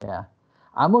 Yeah,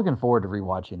 I'm looking forward to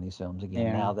rewatching these films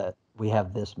again now that we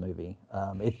have this movie.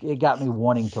 It got me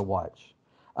wanting to watch.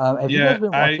 Have you guys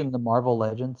been watching the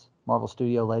Marvel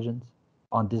Studio Legends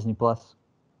on Disney Plus?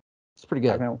 It's pretty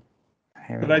good.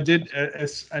 But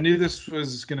I knew this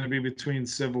was going to be between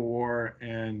Civil War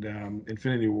and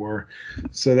Infinity War,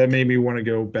 so that made me want to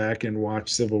go back and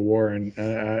watch Civil War. And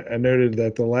I noted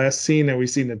that the last scene that we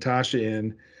see Natasha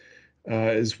in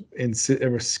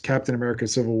it was Captain America: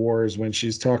 Civil War, is when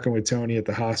she's talking with Tony at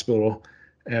the hospital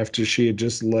after she had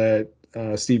just let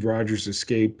Steve Rogers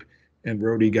escape, and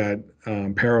Rhodey got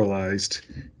paralyzed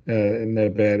in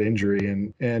that bad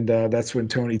injury, and that's when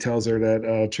Tony tells her that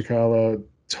T'Challa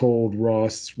told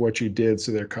Ross what you did,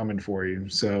 so they're coming for you.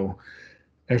 So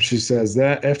after he says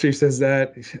that,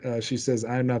 she says,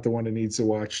 "I'm not the one who needs to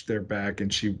watch their back,"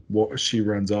 and she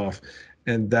runs off,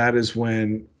 and that is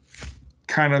when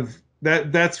kind of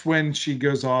that's when she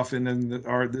goes off, and then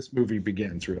this movie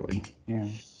begins really. Yeah.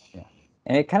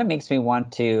 And it kind of makes me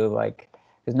want to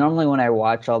because normally when I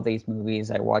watch all these movies,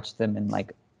 I watch them in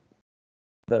like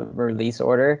the release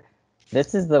order.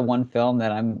 This is the one film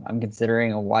that I'm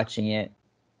considering watching it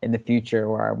in the future,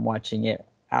 where I'm watching it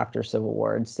after Civil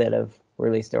War instead of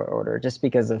release order, just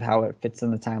because of how it fits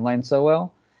in the timeline so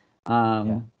well.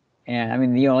 And I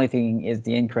mean, the only thing is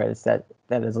the end credits that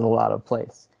is a lot of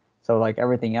place. So like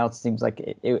everything else seems like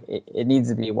it needs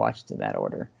to be watched in that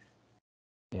order.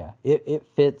 Yeah, it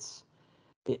fits.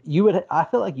 I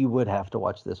feel like you would have to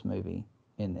watch this movie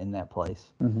in that place.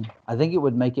 Mm-hmm. I think it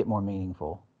would make it more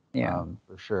meaningful. Yeah,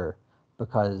 for sure.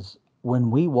 Because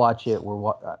when we watch it,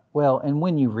 and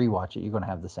when you rewatch it, you're going to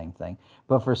have the same thing.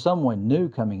 But for someone new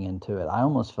coming into it, I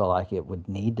almost feel like it would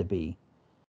need to be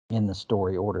in the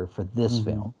story order for this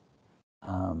film.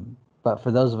 But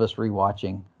for those of us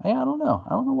rewatching, I don't know.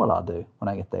 I don't know what I'll do when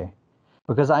I get there.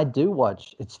 Because I do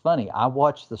watch. It's funny. I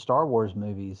watch the Star Wars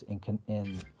movies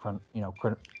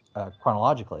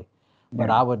chronologically, but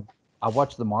I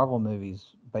watch the Marvel movies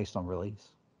based on release.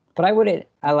 But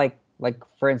I like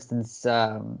for instance,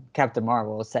 Captain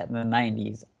Marvel set in the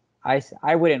 90s.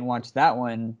 I wouldn't watch that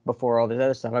one before all this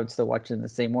other stuff. I would still watch it in the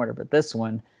same order. But this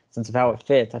one, since of how it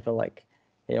fits, I feel like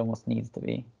it almost needs to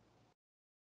be.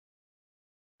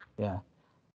 Yeah,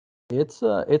 it's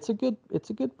a good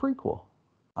prequel.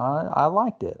 I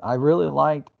liked it. I really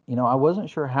liked. I wasn't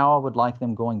sure how I would like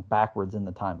them going backwards in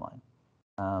the timeline.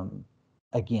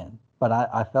 Again, but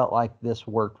I felt like this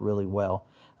worked really well.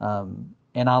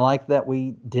 And I like that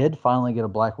we did finally get a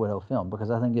Black Widow film,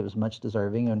 because I think it was much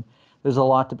deserving. And there's a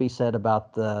lot to be said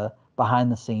about the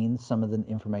behind the scenes, some of the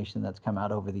information that's come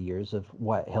out over the years of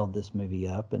what held this movie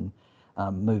up, and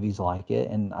movies like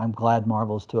it. And I'm glad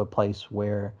Marvel's to a place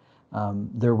where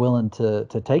they're willing to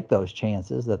take those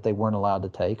chances that they weren't allowed to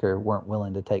take or weren't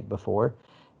willing to take before.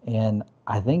 And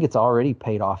I think it's already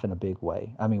paid off in a big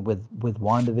way. I mean, with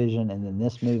WandaVision and then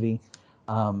this movie,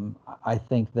 I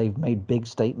think they've made big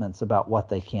statements about what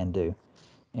they can do.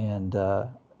 And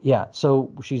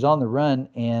so she's on the run,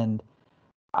 and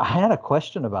I had a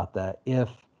question about that. If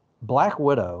Black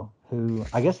Widow, who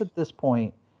I guess at this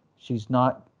point she's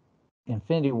not,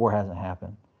 Infinity War hasn't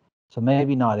happened, so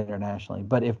maybe not internationally,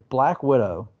 but if Black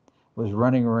Widow was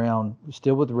running around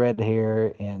still with red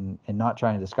hair and not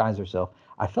trying to disguise herself,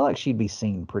 I feel like she'd be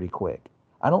seen pretty quick.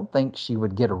 I don't think she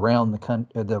would get around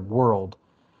the world,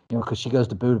 because she goes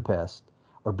to Budapest,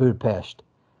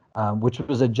 which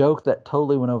was a joke that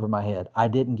totally went over my head. I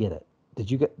didn't get it. Did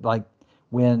you get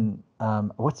when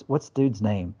what's dude's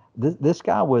name? This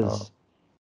guy was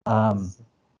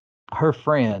her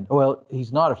friend. Well,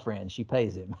 he's not a friend. She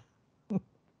pays him.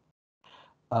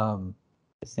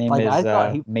 His name is I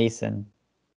thought Mason.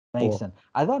 Mason. Cool.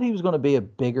 I thought he was going to be a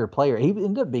bigger player. He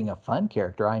ended up being a fun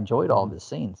character. I enjoyed all of his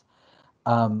scenes.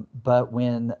 But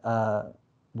when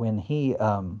he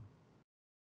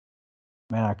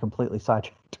Man, I completely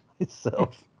sidetracked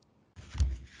myself.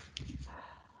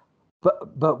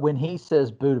 But when he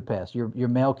says Budapest, your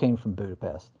mail came from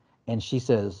Budapest, and she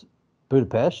says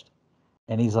Budapest,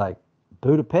 and he's like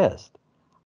Budapest.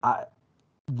 I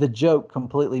the joke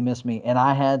completely missed me, and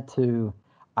I had to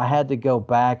go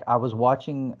back. I was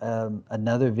watching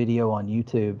another video on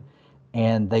YouTube,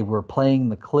 and they were playing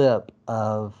the clip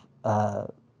of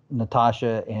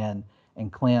Natasha and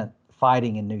Clint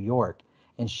fighting in New York,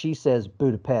 and she says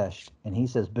Budapest, and he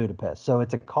says Budapest. So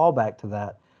it's a callback to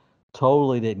that.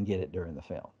 Totally didn't get it during the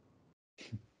film.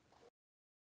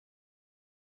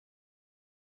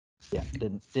 Yeah,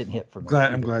 didn't hit for me.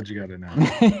 I'm glad you got it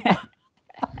now.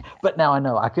 But now I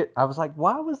know. I was like,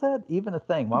 why was that even a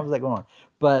thing? Why was that going on?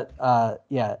 But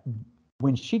yeah,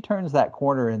 when she turns that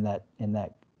corner in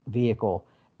that vehicle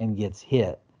and gets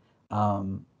hit,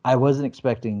 I wasn't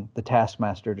expecting the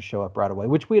Taskmaster to show up right away,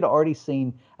 which we had already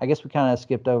seen. I guess we kind of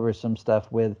skipped over some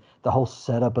stuff with the whole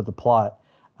setup of the plot,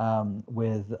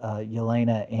 with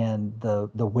Yelena and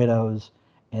the widows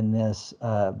and this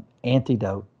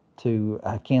antidote to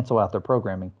cancel out their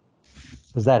programming,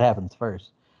 because that happens first.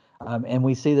 And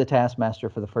we see the Taskmaster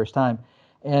for the first time.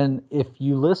 And if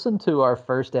you listen to our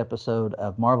first episode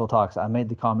of Marvel Talks, I made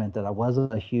the comment that I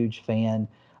wasn't a huge fan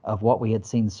of what we had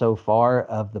seen so far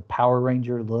of the Power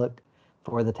Ranger look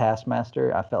for the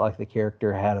Taskmaster. I felt like the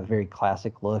character had a very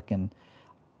classic look, and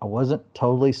I wasn't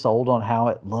totally sold on how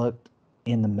it looked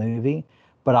in the movie.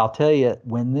 But I'll tell you,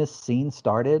 when this scene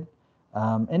started,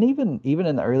 and even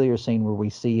in the earlier scene where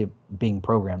we see it being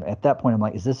programmed, at that point I'm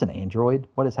like, is this an android?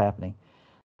 What is happening?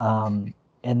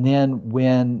 And then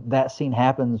when that scene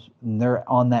happens and they're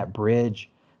on that bridge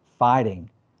fighting,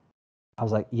 I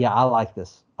was like, yeah, I like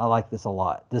this. I like this a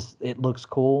lot. It looks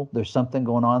cool. There's something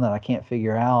going on that I can't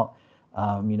figure out.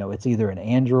 It's either an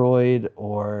android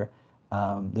or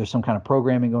there's some kind of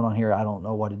programming going on here. I don't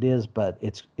know what it is, but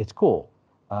it's cool.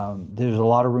 There's a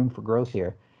lot of room for growth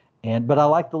here, but I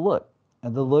like the look,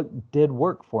 and the look did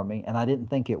work for me, and I didn't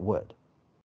think it would.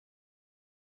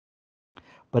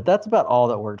 But that's about all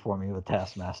that worked for me with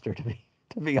Taskmaster,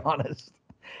 to be honest.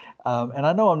 And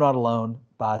I know I'm not alone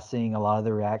by seeing a lot of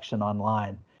the reaction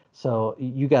online. So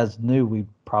you guys knew we'd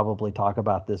probably talk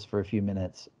about this for a few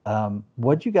minutes.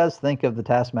 What'd you guys think of the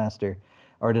Taskmaster,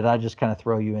 or did I just kind of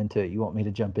throw you into it? You want me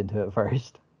to jump into it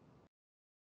first?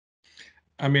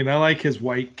 I mean, I like his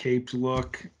white caped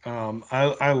look.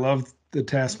 I love the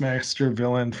Taskmaster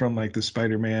villain from like the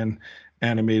Spider-Man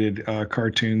animated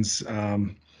cartoons.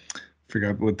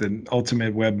 Forgot what the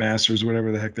Ultimate Webmasters,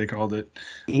 whatever the heck they called it.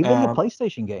 Even the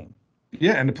PlayStation game.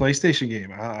 Yeah, and the PlayStation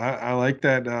game. I like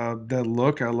that that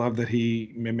look. I love that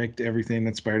he mimicked everything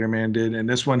that Spider-Man did. And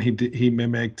this one he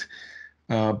mimicked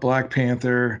Black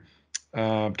Panther,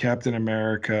 Captain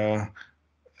America,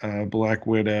 Black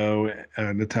Widow,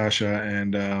 Natasha,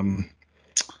 and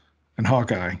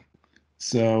Hawkeye.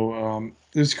 So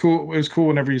it was cool. It was cool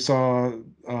whenever you saw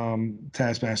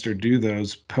Taskmaster do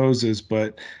those poses.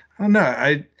 But I don't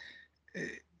know.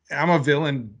 I'm a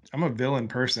villain. I'm a villain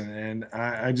person, and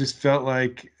I just felt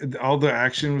like all the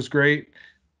action was great,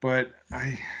 but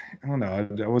I don't know.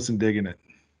 I wasn't digging it.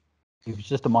 He was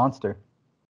just a monster.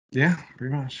 Yeah,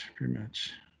 pretty much, pretty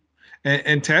much.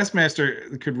 And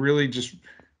Taskmaster could really just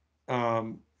I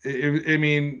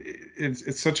mean,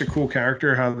 it's such a cool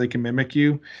character how they can mimic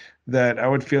you that I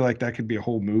would feel like that could be a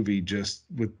whole movie just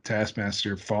with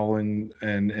Taskmaster falling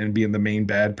and being the main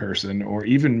bad person, or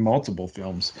even multiple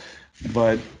films.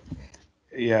 But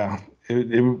yeah,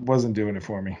 it wasn't doing it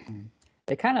for me.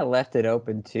 They kind of left it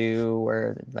open to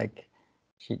where like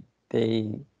she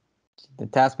they the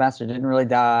Taskmaster didn't really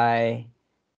die,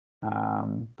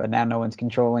 but now no one's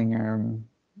controlling her,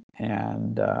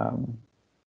 and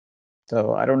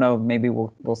so I don't know. Maybe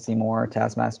we'll see more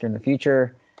Taskmaster in the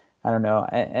future. I don't know.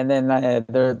 And then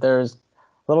there's a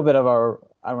little bit of our,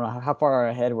 I don't know how far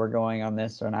ahead we're going on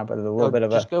this or not, but a little bit of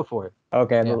just go for it.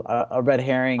 Okay, yeah. a red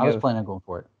herring. I was planning on going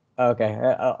for it. Okay,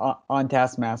 on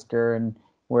Taskmaster, and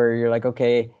where you're like,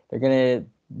 okay, they're gonna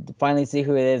finally see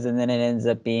who it is, and then it ends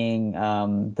up being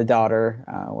the daughter.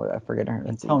 I forget her.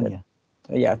 Tonya.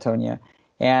 Yeah, Tonya,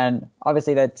 and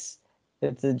obviously it's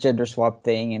a gender swap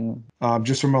thing, and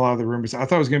just from a lot of the rumors, I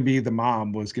thought it was going to be the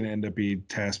mom was going to end up being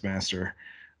Taskmaster,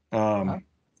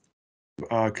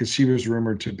 because she was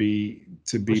rumored to be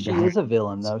Well, she is a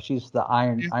villain though. She's the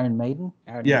Iron Maiden.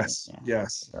 Yes,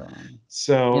 yes.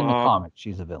 So in the comics,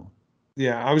 she's a villain.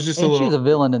 Yeah, I was just she's a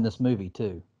villain in this movie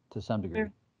too, to some degree. Yeah.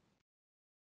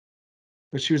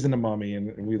 But she was in the Mummy,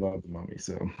 and we love the Mummy,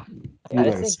 so I think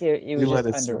it was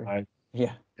just slide.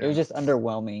 Yeah, it was just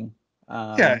underwhelming.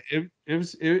 Yeah, it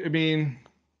was. I mean,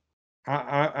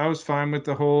 I was fine with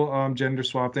the whole gender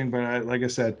swap thing, but like I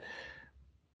said,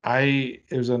 it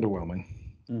was underwhelming.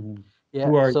 Mm-hmm. Yeah.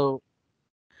 Who are So,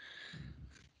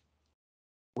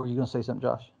 were you going to say something,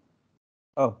 Josh?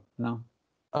 Oh no.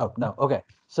 Oh, no. Okay.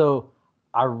 So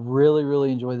I really,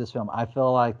 really enjoy this film. I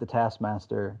feel like the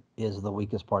Taskmaster is the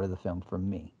weakest part of the film for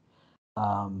me.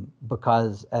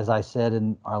 Because, as I said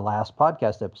in our last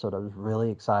podcast episode, I was really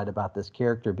excited about this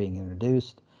character being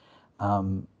introduced.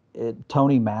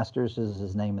 Tony Masters is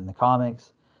his name in the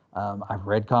comics. I've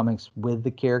read comics with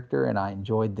the character, and I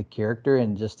enjoyed the character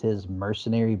and just his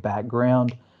mercenary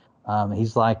background.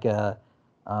 He's like a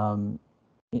um,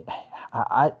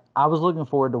 I was looking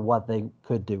forward to what they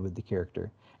could do with the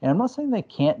character. And I'm not saying they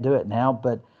can't do it now,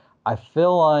 but I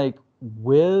feel like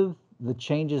with the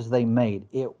changes they made,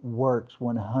 it works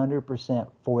 100%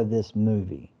 for this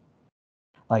movie.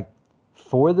 Like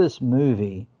for this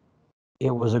movie,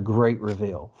 it was a great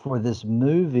reveal. For this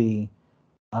movie,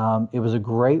 it was a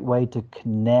great way to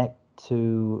connect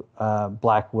to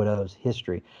Black Widow's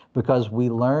history because we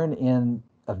learn in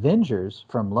Avengers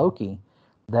from Loki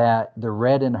that the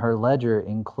red in her ledger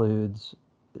includes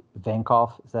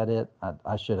Vankoff. Is that it?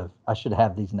 I should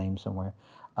have these names somewhere.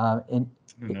 in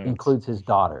the It notes? includes his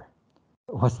daughter.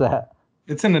 What's that?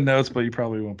 It's in the notes, but you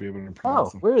probably won't be able to pronounce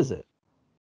Oh, them. where is it?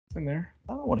 It's in there.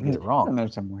 I don't want to get it It's in wrong. there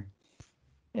somewhere.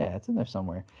 Yeah, it's in there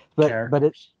somewhere. But it's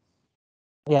Characters.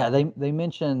 yeah, they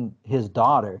mention his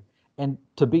daughter. And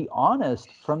to be honest,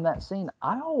 from that scene,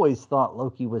 I always thought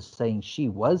Loki was saying she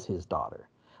was his daughter.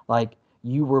 Like,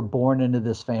 you were born into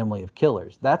this family of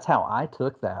killers. That's how I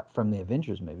took that from the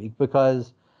Avengers movie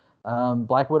because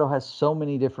Black Widow has so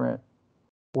many different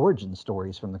origin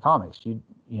stories from the comics. You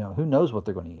know, who knows what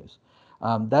they're going to use.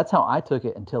 That's how I took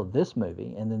it until this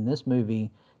movie. And then this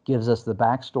movie gives us the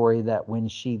backstory that when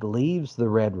she leaves the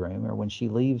Red Room or when she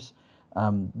leaves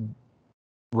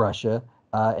Russia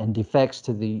and defects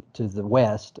to the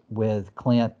West with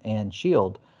Clint and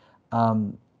Shield,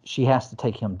 she has to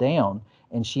take him down,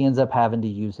 and she ends up having to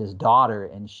use his daughter,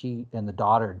 and the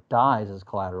daughter dies as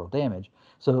collateral damage.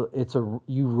 So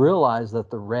you realize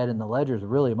that the red in the ledger is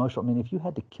really emotional. I mean, if you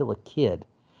had to kill a kid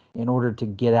in order to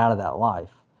get out of that life,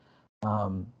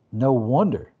 no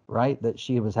wonder, right, that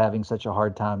she was having such a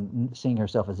hard time seeing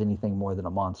herself as anything more than a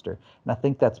monster. And I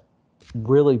think that's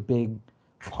really big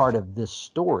part of this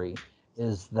story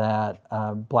is that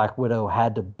Black Widow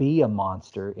had to be a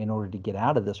monster in order to get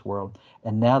out of this world.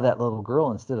 And now that little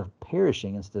girl, instead of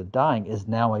perishing, instead of dying, is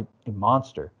now a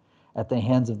monster at the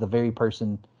hands of the very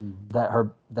person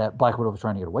that Black Widow was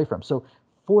trying to get away from. So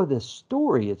for this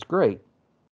story, it's great.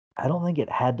 I don't think it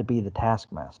had to be the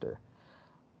Taskmaster.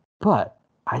 But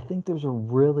I think there's a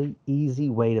really easy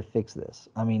way to fix this.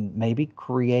 I mean, maybe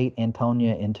create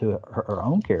Antonia into her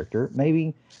own character.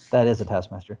 Maybe that is a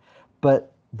Taskmaster.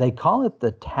 But they call it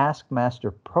the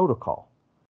Taskmaster Protocol.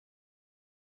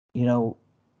 You know,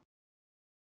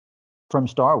 from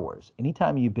Star Wars,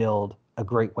 anytime you build a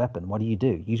great weapon, what do? You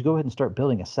just go ahead and start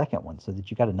building a second one so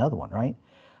that you got another one, right?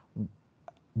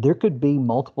 There could be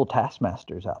multiple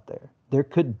Taskmasters out there. There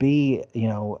could be,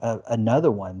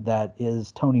 another one that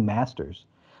is Tony Masters,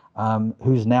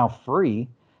 who's now free,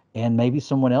 and maybe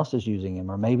someone else is using him,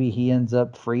 or maybe he ends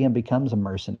up free and becomes a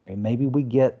mercenary. Maybe we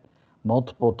get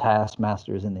multiple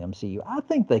Taskmasters in the MCU. I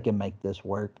think they can make this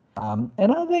work, and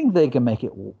I think they can make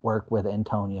it work with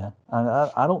Antonia.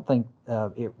 I don't think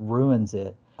it ruins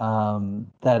it.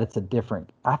 That it's a different.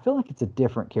 I feel like it's a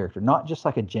different character, not just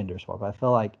like a gender swap. I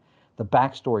feel like the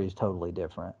backstory is totally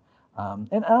different,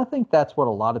 and I think that's what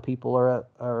a lot of people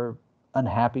are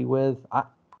unhappy with.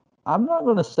 I'm not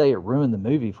going to say it ruined the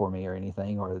movie for me or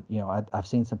anything, or I've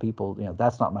seen some people,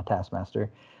 that's not my Taskmaster.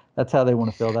 That's how they want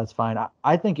to feel. That's fine.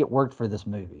 I think it worked for this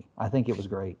movie. I think it was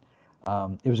great.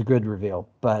 It was a good reveal,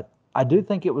 but I do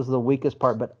think it was the weakest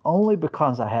part, but only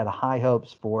because I had high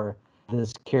hopes for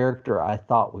this character I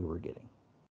thought we were getting,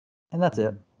 and that's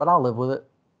it. But I'll live with it.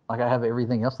 Like I have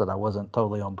everything else that I wasn't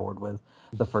totally on board with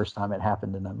the first time it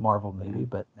happened in a Marvel movie,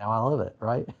 but now I love it.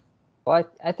 Right? Well,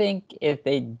 I think if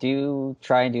they do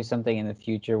try and do something in the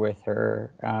future with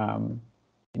her,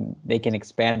 they can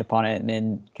expand upon it and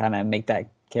then kind of make that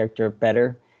character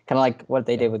better. Kind of like what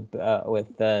they did with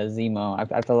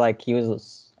Zemo. I feel like he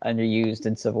was underused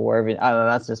in Civil War. I don't know,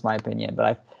 that's just my opinion,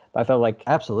 but I felt like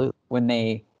Absolutely. when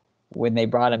they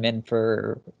brought him in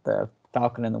for the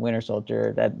Falcon and the Winter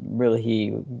Soldier, that really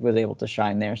he was able to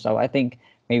shine there. So I think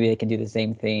maybe they can do the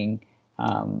same thing.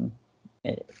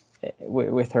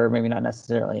 With her, maybe not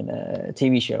necessarily in a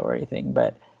TV show or anything,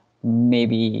 but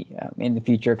maybe in the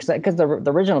future, because the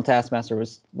original Taskmaster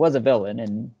was a villain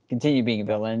and continued being a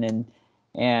villain,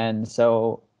 and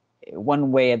so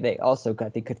one way they also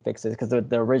they could fix it because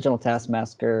the original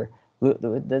Taskmaster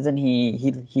doesn't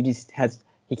he just has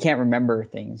he can't remember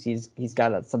things. He's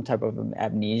got some type of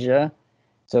amnesia.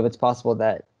 So if it's possible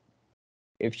that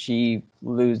if she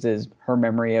loses her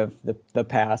memory of the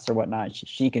past or whatnot,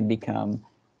 she can become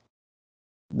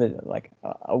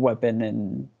a weapon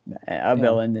and a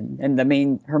villain. And the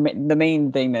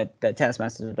main thing that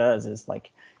Taskmaster does is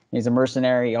like he's a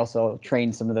mercenary. He also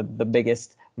trains some of the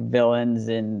biggest villains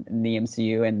in the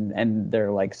MCU and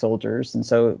they're like soldiers. And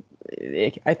so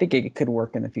I think it could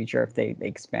work in the future if they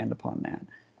expand upon that.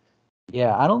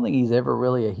 Yeah, I don't think he's ever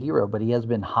really a hero, but he has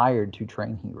been hired to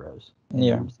train heroes in the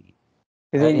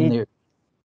MCU.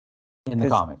 In the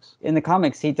comics. In the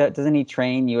comics, doesn't he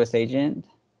train U.S. Agent?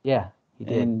 Yeah, he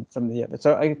did. And some of the other.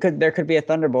 So there could be a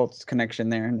Thunderbolts connection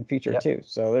there in the future too.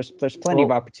 So there's plenty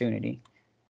of opportunity.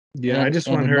 Yeah, I just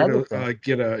want her to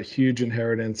get a huge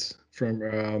inheritance from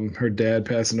her dad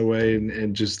passing away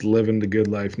and just living the good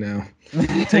life now.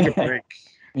 Take a break.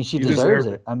 I mean, she deserves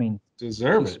it. I mean, she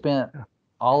spent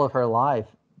all of her life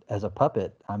as a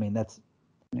puppet. I mean, that's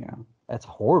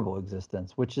horrible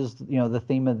existence, which is, the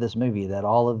theme of this movie, that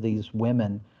all of these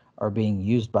women are being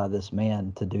used by this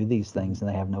man to do these things and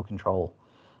they have no control.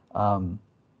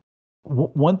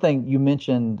 One thing you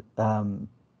mentioned,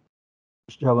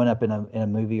 showing up in a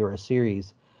movie or a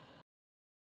series.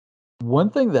 One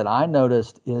thing that I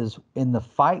noticed is in the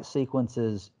fight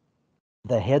sequences,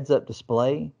 the heads-up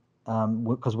display,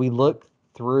 because we look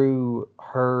through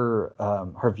her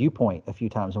viewpoint a few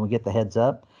times and we get the heads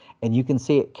up, and you can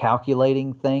see it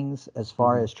calculating things as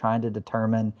far as trying to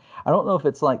determine. I don't know if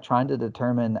it's like trying to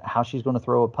determine how she's going to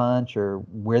throw a punch or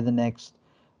where the next.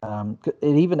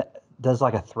 It even does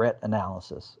like a threat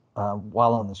analysis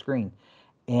while on the screen,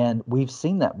 and we've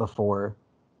seen that before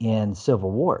in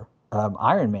Civil War.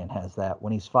 Iron Man has that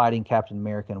when he's fighting Captain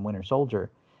America and Winter Soldier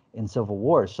in Civil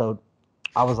War. So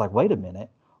I was like, wait a minute,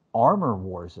 Armor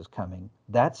Wars is coming.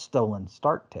 That's stolen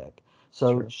Stark tech.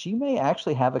 So she may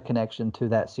actually have a connection to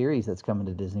that series that's coming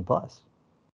to Disney Plus.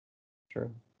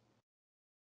 True.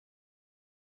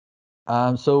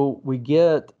 So we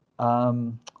get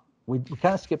we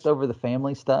kind of skipped over the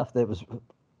family stuff. That was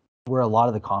where a lot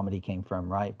of the comedy came from,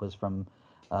 right? Was from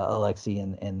Alexi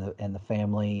and the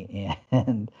family,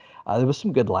 and there was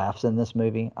some good laughs in this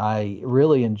movie. I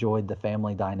really enjoyed the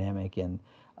family dynamic and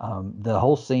the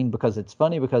whole scene, because it's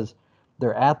funny because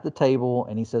they're at the table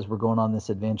and he says, we're going on this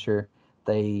adventure.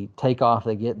 They take off,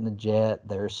 they get in the jet,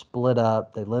 they're split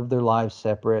up, they live their lives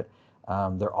separate.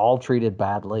 They're all treated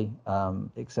badly,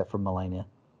 except for Melania,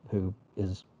 who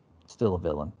is still a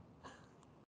villain.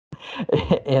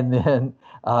 And then,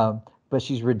 but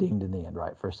she's redeemed in the end,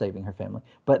 right, for saving her family.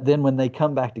 But then when they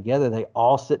come back together, they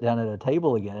all sit down at a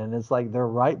table again, and it's like they're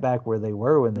right back where they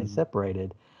were when they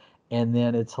separated. And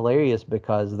then it's hilarious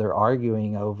because they're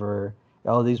arguing over,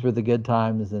 oh, these were the good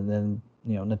times, and then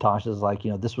Natasha's like,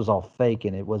 this was all fake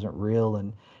and it wasn't real,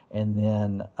 and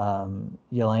then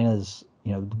Yelena's,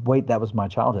 wait, that was my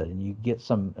childhood, and you get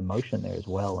some emotion there as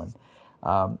well. And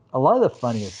a lot of the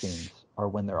funniest scenes are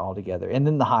when they're all together, and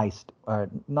then the heist, or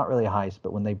not really a heist,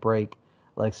 but when they break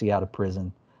Lexi out of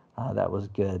prison, that was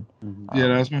good. Yeah,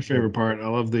 that was my favorite part. I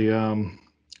love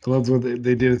I loved what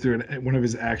they did it through one of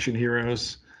his action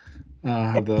heroes.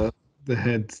 The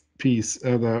headpiece,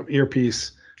 the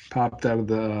earpiece popped out of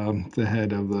the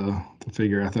head of the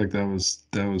figure. I thought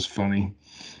that was funny.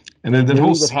 And then the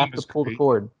whole scene have to pull the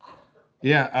cord.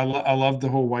 Yeah, I love the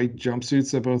whole white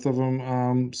jumpsuits that both of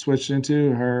them switched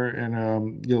into, her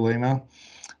and Yelena.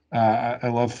 I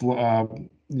love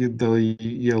the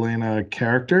Yelena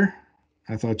character.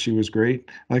 I thought she was great.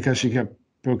 I like how she kept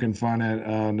poking fun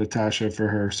at Natasha for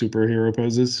her superhero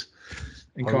poses,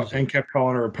 and kept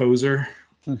calling her a poser.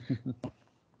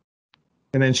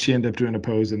 And then she ended up doing a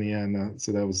pose in the end.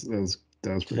 So that was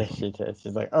pretty fun. She did.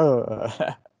 She's like, oh.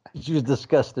 She was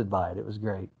disgusted by it. It was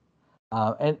great.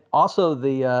 And also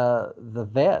the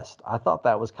vest. I thought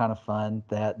that was kind of fun,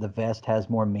 that the vest has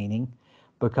more meaning,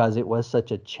 because it was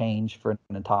such a change for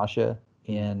Natasha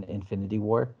in Infinity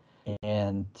War,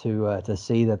 and to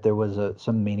see that there was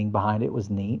some meaning behind it was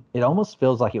neat. It almost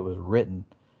feels like it was written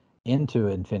into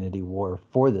Infinity War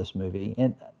for this movie,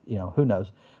 and who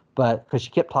knows, but because she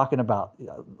kept talking about,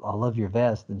 I love your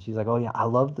vest, and she's like, oh yeah, I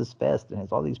love this vest, and it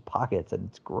has all these pockets and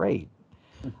it's great.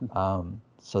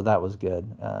 So that was good.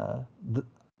 The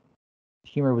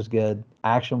humor was good.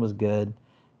 Action was good.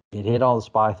 It hit all the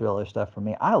spy thriller stuff for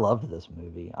me. I loved this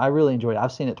movie. I really enjoyed it.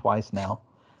 I've seen it twice now.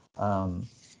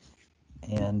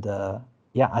 And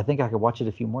yeah, I think I could watch it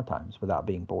a few more times without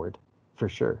being bored, for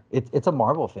sure. It's a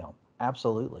Marvel film.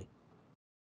 Absolutely.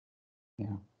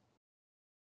 Yeah.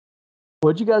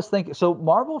 What'd you guys think? So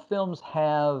Marvel films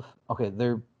have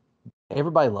they're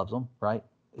everybody loves them, right?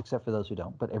 Except for those who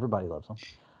don't, but everybody loves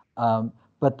them.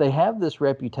 But they have this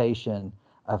reputation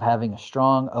of having a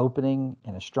strong opening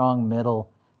and a strong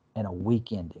middle and a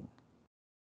weak ending.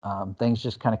 Things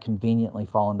just kind of conveniently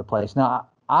fall into place. Now,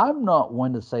 I'm not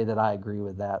one to say that I agree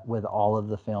with that with all of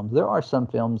the films. There are some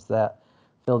films that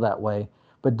feel that way.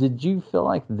 But did you feel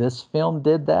like this film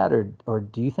did that, or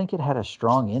do you think it had a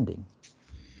strong ending?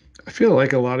 I feel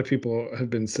like a lot of people have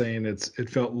been saying it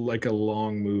felt like a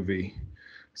long movie.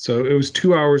 So it was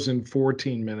 2 hours and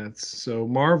 14 minutes. So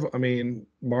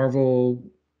Marvel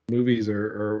movies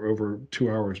are over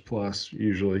 2 hours plus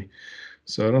usually.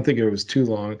 So I don't think it was too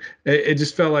long. It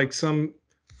just felt like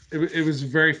it was a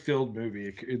very filled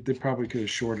movie. They probably could have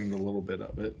shortened a little bit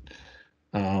of it.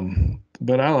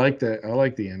 But I like that. I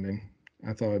like the ending.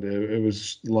 I thought it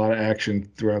was a lot of action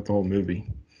throughout the whole movie.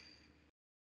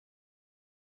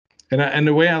 And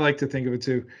the way I like to think of it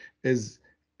too is,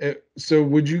 so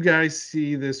would you guys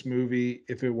see this movie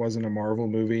if it wasn't a Marvel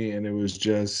movie and it was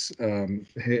just,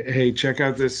 hey, check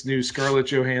out this new Scarlett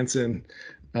Johansson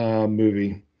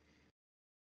movie,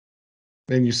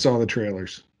 and you saw the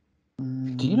trailers?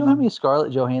 Do you know how many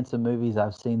Scarlett Johansson movies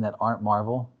I've seen that aren't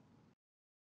Marvel?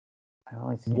 I've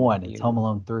only seen One. a It's few. Home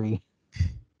Alone 3.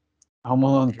 Home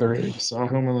Alone 3. Saw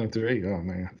Home Alone 3. Oh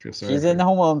man, I feel sorry She's for in you.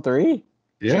 Home Alone 3?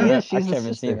 Yeah. She I is. She's the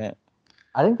haven't seen sister. it.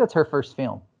 I think that's her first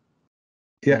film.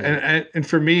 Yeah, Maybe. and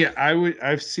for me,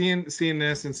 I've seen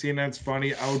this and seen that's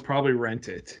funny. I would probably rent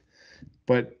it,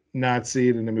 but not see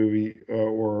it in the movie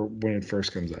or when it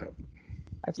first comes out.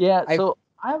 Yeah, I've so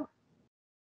I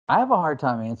have a hard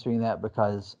time answering that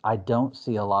because I don't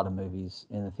see a lot of movies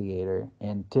in the theater,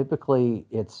 and typically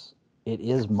it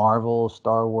is Marvel,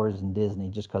 Star Wars, and Disney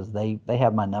just because they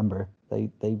have my number. They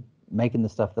making the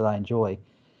stuff that I enjoy,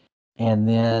 and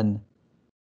then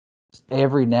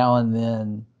every now and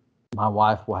then my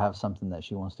wife will have something that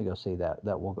she wants to go see that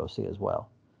we'll go see as well.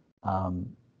 Um,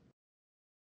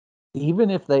 Even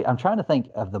if I'm trying to think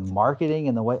of the marketing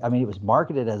and the way. I mean, it was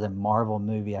marketed as a Marvel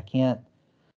movie. I can't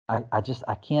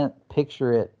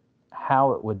picture it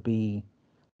how it would be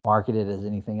marketed as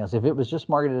anything else. If it was just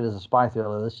marketed as a spy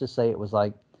thriller, let's just say it was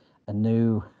like a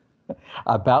new.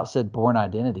 I about said Born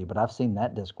Identity, but I've seen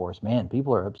that discourse. Man,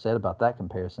 people are upset about that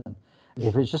comparison.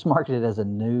 If it's just marketed as a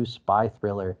new spy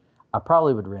thriller, I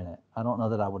probably would rent it. I don't know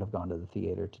that I would have gone to the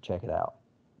theater to check it out.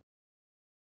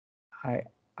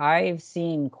 I've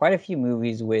seen quite a few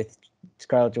movies with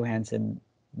Scarlett Johansson,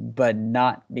 but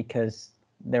not because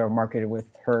they were marketed with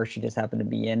her. She just happened to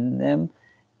be in them.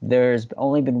 There's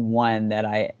only been one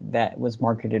that was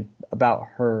marketed about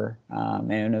her,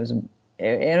 and it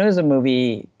was a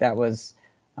movie that was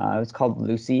it was called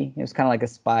Lucy. It was kind of like a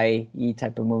spy-y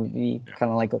type of movie,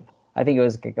 kind of like I think it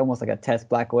was almost like a Tess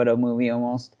Black Widow movie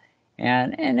almost,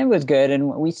 and it was good, and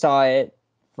we saw it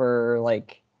for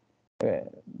like.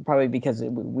 Probably because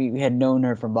we had known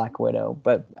her from Black Widow,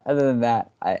 but other than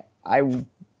that, I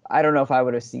don't know if I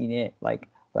would have seen it like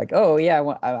oh yeah,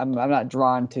 I'm not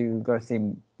drawn to go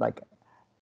see like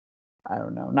I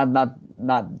don't know,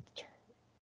 not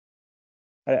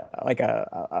like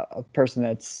a person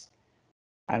that's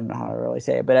I don't know how to really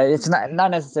say it, but it's not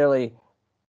necessarily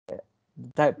the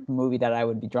type of movie that I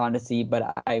would be drawn to see,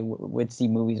 but I would see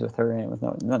movies with her in it with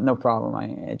no problem.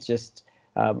 It's just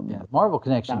Yeah, Marvel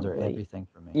connections not are really. everything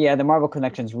for me. Yeah, the Marvel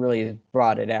connections really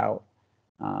brought it out.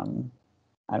 Um,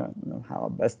 I don't know how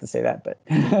best to say that, but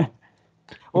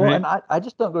Well, and I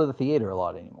just don't go to the theater a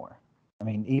lot anymore. I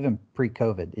mean, even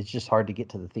pre-COVID, it's just hard to get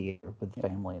to the theater with the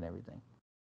family and everything.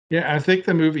 Yeah, I think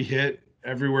the movie hit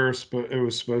everywhere it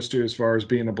was supposed to, as far as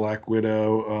being a Black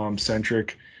Widow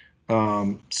centric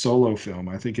solo film.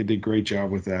 I think it did a great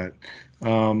job with that.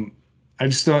 I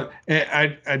just thought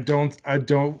I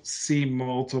don't see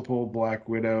multiple Black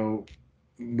Widow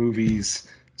movies,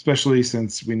 especially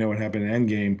since we know what happened in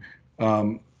Endgame,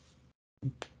 um,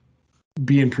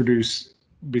 being produced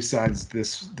besides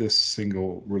this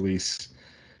single release.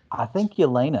 I think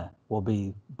Yelena will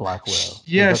be Black Widow.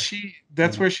 Yeah, That's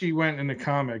that's where she went in the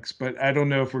comics, but I don't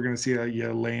know if we're going to see a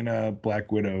Yelena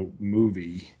Black Widow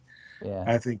movie. yeah.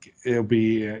 I think it'll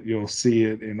be you'll see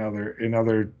it in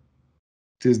other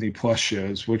Disney Plus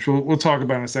shows, which we'll talk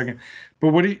about in a second.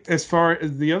 But as far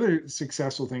as the other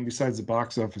successful thing besides the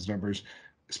box office numbers,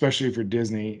 especially for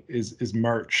Disney, is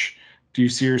merch. Do you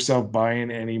see yourself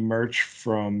buying any merch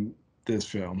from this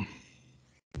film?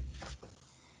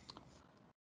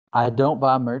 I don't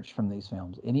buy merch from these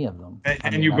films, any of them. I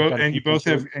And mean, I've got a few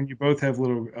t-shirts. you both have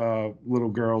little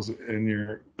girls in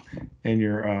your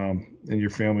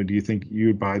family. Do you think you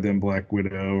would buy them Black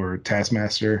Widow or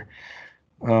Taskmaster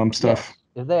Yeah, stuff?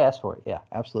 If they ask for it, yeah,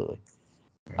 absolutely.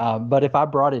 But if I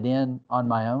brought it in on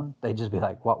my own, they'd just be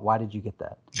like, "What? Why did you get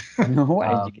that?"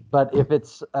 Why did you get But if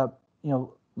it's,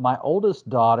 my oldest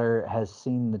daughter has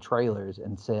seen the trailers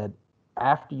and said,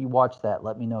 "After you watch that,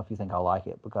 let me know if you think I'll like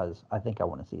it because I think I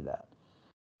want to see that."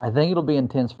 I think it'll be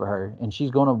intense for her, and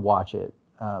she's going to watch it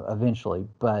eventually.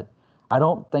 But I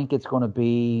don't think it's going to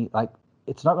be like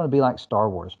it's not going to be like Star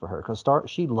Wars for her because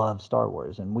she loves Star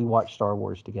Wars, and we watch Star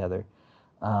Wars together.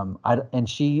 And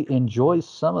she enjoys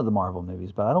some of the Marvel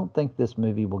movies, but I don't think this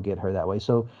movie will get her that way.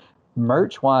 So,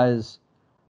 merch wise,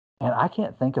 and I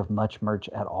can't think of much merch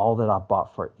at all that I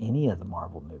bought for any of the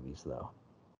Marvel movies though,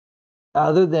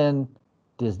 other than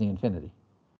Disney Infinity.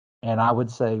 And I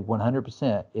would say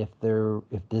 100% if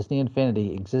Disney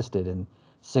Infinity existed in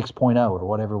 6.0 or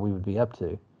whatever we would be up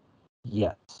to,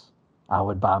 yes, I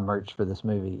would buy merch for this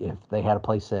movie if they had a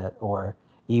play set or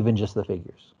even just the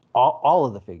figures. All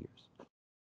of the figures.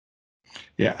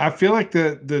 Yeah, I feel like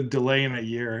the delay in a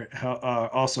year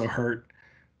also hurt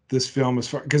this film as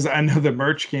far because I know the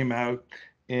merch came out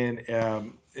in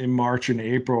March and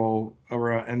April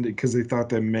around, and because they thought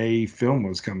the May film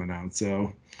was coming out,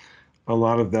 so a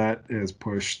lot of that has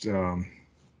pushed the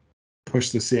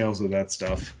sales of that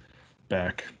stuff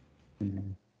back.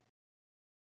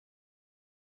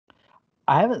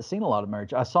 I haven't seen a lot of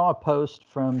merch. I saw a post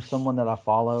from someone that I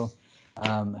follow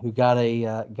who got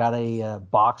a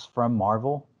box from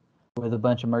Marvel with a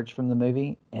bunch of merch from the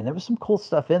movie, and there was some cool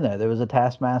stuff in there. There was a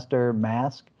Taskmaster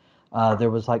mask.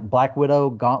 There was like Black Widow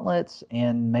gauntlets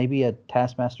and maybe a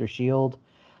Taskmaster shield.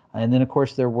 And then, of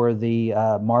course, there were the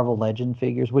Marvel Legend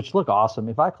figures, which look awesome.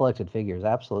 If I collected figures,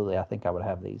 absolutely, I think I would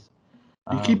have these.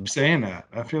 You keep saying that.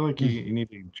 I feel like you need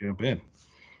to jump in.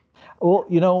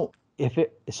 Well,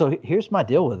 so here's my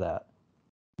deal with that.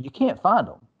 You can't find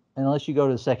them unless you go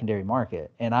to the secondary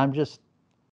market. And I'm just,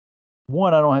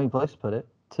 one, I don't have any place to put it.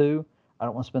 Two, I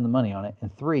don't want to spend the money on it.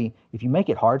 And three, if you make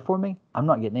it hard for me, I'm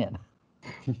not getting in.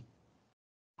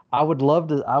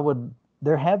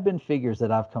 There have been figures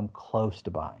that I've come close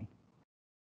to buying,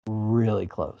 really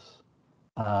close.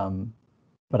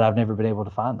 But I've never been able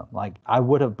to find them. Like, I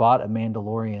would have bought a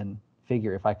Mandalorian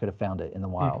figure if I could have found it in the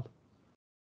wild.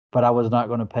 But I was not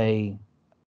going to pay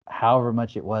however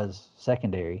much it was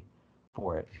secondary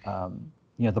for it.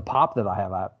 The pop that I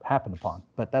have, I happened upon,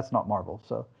 but that's not Marvel.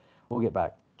 So we'll get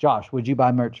back. Josh, would you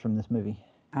buy merch from this movie?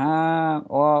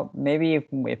 Well, maybe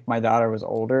if my daughter was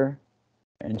older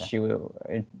and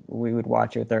we would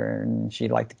watch it with her and she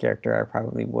liked the character, I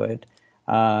probably would.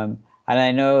 And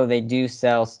I know they do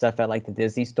sell stuff at like the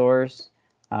Disney stores.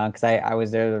 Because I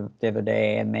was there the other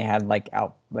day and they had like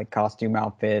costume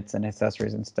outfits and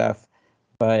accessories and stuff.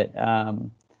 But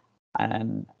the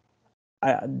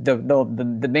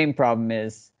main problem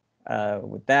is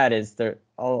with that is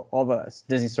all the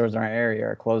Disney stores in our area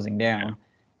are closing down,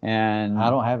 and I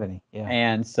don't have any. Yeah,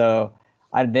 and so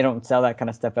they don't sell that kind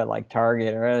of stuff at like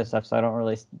Target or other stuff. So I don't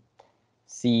really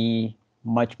see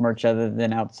much merch other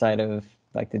than outside of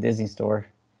like the Disney store.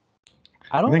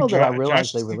 I don't know that I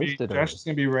realized they released it early. Josh is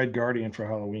gonna be Red Guardian for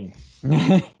Halloween.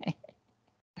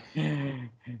 I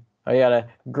gotta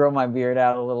grow my beard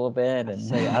out a little bit and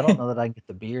say I don't know that I can get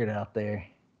the beard out there.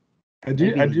 I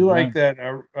do like that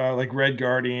like Red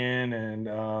Guardian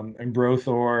and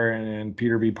Brothor and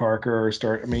Peter B. Parker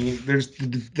I mean, there's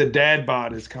the dad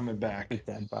bod is coming back.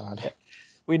 Dad bod.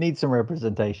 We need some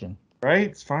representation. Right?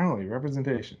 It's finally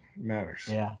representation matters.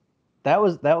 Yeah. That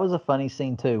was a funny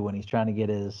scene too when he's trying to get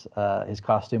his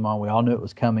costume on. We all knew it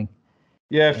was coming.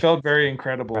 Yeah, it felt very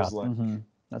incredible. Mm-hmm.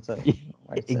 That's it.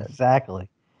 Exactly.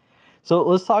 So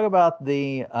let's talk about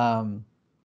the.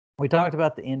 We talked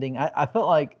about the ending. I felt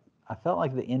like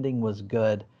the ending was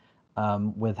good,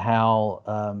 with how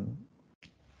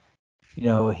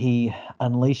he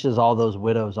unleashes all those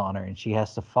widows on her, and she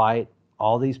has to fight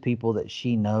all these people that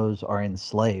she knows are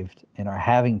enslaved and are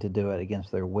having to do it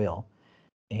against their will.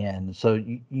 And so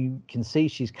you can see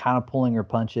she's kind of pulling her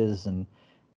punches and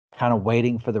kind of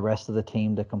waiting for the rest of the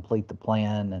team to complete the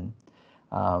plan,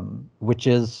 and which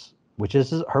is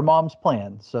her mom's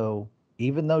plan. So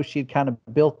even though she'd kind of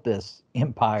built this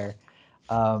empire,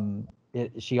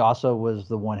 she also was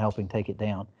the one helping take it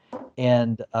down.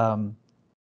 And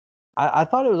I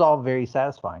thought it was all very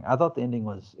satisfying. I thought the ending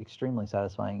was extremely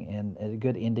satisfying and a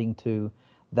good ending to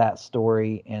that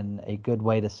story and a good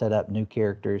way to set up new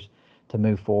characters to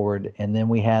move forward. And then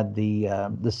we had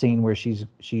the scene where she's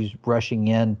rushing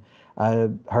in.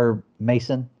 Her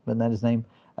Mason, isn't that his name,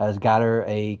 has got her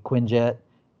a Quinjet,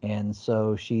 and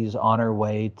so she's on her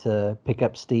way to pick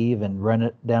up Steve and run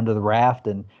it down to the raft.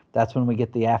 And that's when we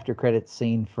get the after credits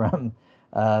scene from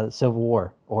Civil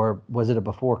War, or was it a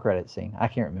before credit scene? I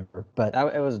can't remember, but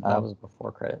That was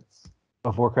before credits.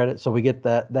 before credits. So we get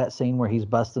that scene where he's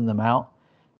busting them out,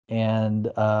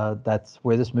 and that's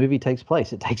where this movie takes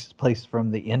place. It takes place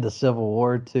from the end of Civil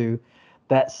War to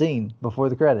that scene before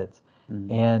the credits.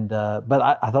 And but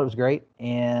I thought it was great.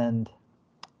 And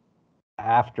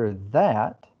after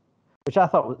that, which I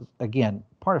thought was, again,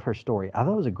 part of her story, I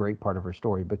thought it was a great part of her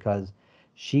story, because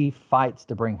she fights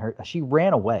to bring her. She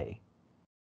ran away,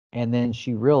 and then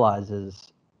she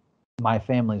realizes my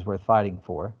family's worth fighting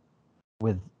for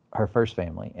with her first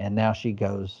family, and now she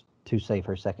goes to save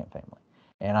her second family.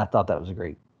 And I thought that was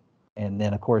great. And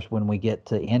then, of course, when we get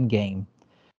to Endgame,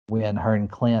 when her and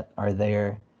Clint are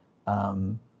there,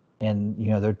 and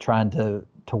they're trying to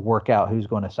work out who's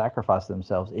going to sacrifice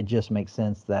themselves, it just makes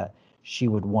sense that she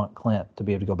would want Clint to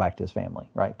be able to go back to his family,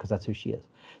 right? Because that's who she is.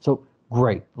 So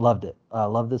great, loved it,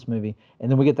 loved this movie. And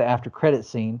then we get the after credit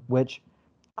scene, which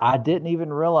I didn't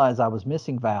even realize I was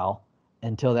missing Val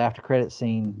until the after credit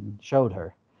scene showed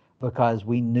her, because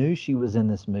we knew she was in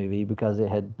this movie because it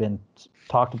had been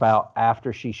talked about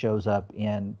after she shows up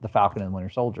in The Falcon and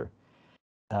Winter Soldier,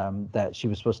 that she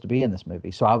was supposed to be in this movie.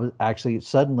 So I was actually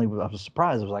suddenly I was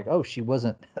surprised. I was like, oh, she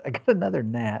wasn't. I got another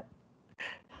Nat.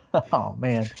 Oh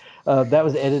man, that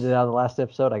was edited out of the last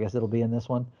episode. I guess it'll be in this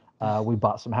one. We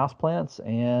bought some house plants,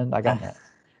 and I got Nat.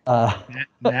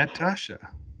 Natasha.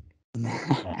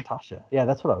 Natasha. Yeah,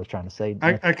 that's what I was trying to say.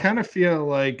 I kind of feel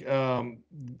like, I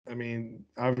mean,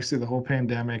 obviously the whole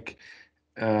pandemic,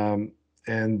 and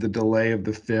the delay of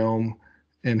the film,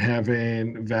 and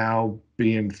having Val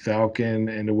being Falcon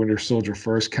and the Winter Soldier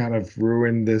first kind of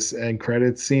ruined this end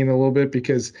credits scene a little bit,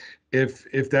 because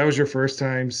if that was your first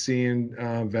time seeing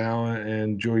Val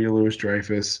and Julia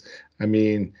Louis-Dreyfus, I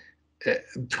mean,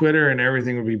 Twitter and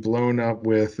everything would be blown up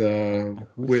with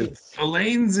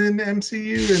Elaine's in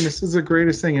MCU, and this is the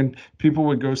greatest thing, and people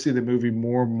would go see the movie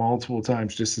multiple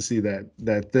times just to see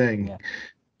that thing, Yeah.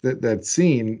 that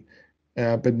scene.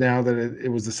 But now that it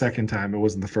was the second time, it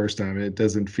wasn't the first time, it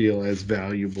doesn't feel as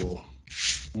valuable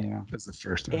as the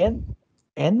first time.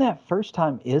 And that first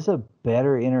time is a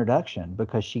better introduction,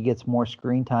 because she gets more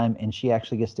screen time and she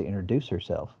actually gets to introduce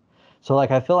herself. So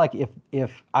like, I feel like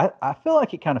if I feel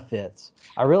like it kind of fits.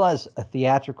 I realize a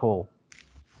theatrical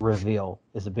reveal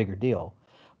is a bigger deal,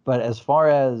 but as far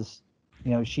as,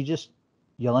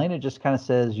 Yelena just kind of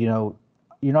says, you're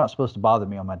not supposed to bother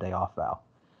me on my day off, Val.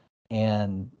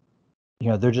 And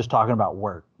they're just talking about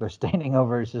work. They're standing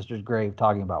over her sister's grave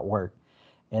talking about work.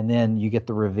 And then you get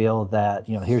the reveal that,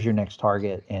 here's your next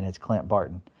target, and it's Clint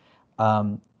Barton.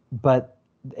 But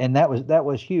that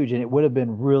was huge, and it would have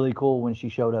been really cool when she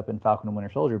showed up in Falcon and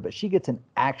Winter Soldier, but she gets an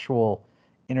actual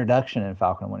introduction in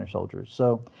Falcon and Winter Soldier.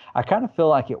 So I kind of feel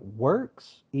like it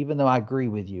works, even though I agree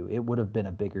with you. It would have been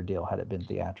a bigger deal had it been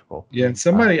theatrical. Yeah,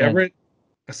 and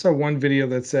I saw one video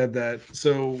that said that,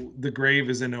 so the grave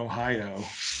is in Ohio.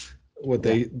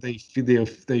 They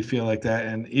feel like that,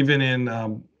 and even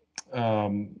in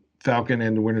Falcon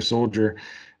and the Winter Soldier,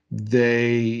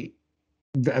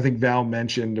 I think Val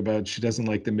mentioned about she doesn't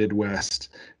like the Midwest,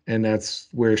 and that's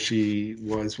where she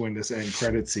was when this end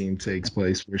credit scene takes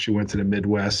place, where she went to the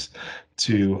Midwest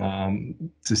to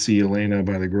see Elena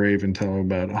by the grave and tell her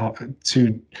about,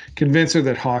 to convince her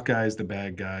that Hawkeye is the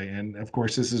bad guy. And of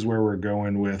course, this is where we're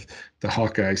going with the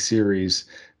Hawkeye series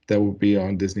that will be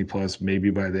on Disney Plus maybe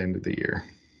by the end of the year.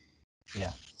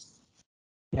 Yeah.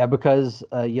 Yeah, because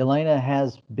Yelena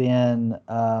has been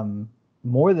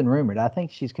more than rumored. I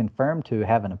think she's confirmed to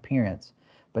have an appearance,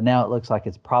 but now it looks like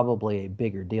it's probably a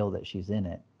bigger deal that she's in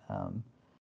it.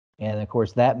 And of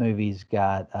course, that movie's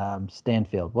got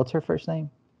Stanfield. What's her first name?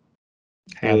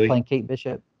 Haley. Playing Kate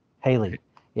Bishop. Haley.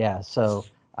 Yeah, so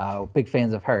big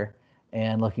fans of her,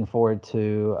 and looking forward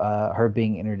to her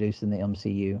being introduced in the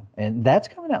MCU. And that's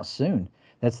coming out soon.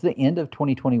 That's the end of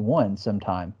 2021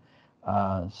 sometime.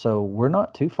 So we're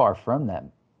not too far from that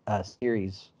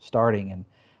series starting. And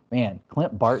man,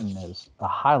 Clint Barton is a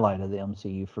highlight of the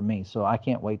MCU for me. So I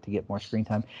can't wait to get more screen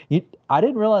time. I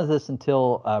didn't realize this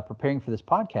until preparing for this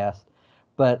podcast,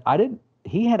 but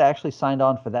he had actually signed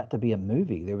on for that to be a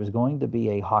movie. There was going to be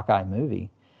a Hawkeye movie.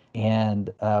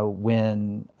 And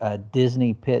when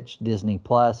Disney pitched Disney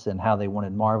Plus and how they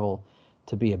wanted Marvel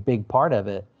to be a big part of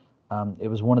it, it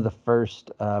was one of the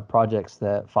first projects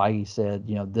that Feige said,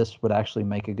 this would actually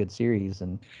make a good series,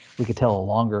 and we could tell a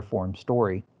longer form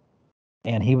story.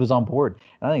 And he was on board.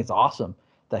 And I think it's awesome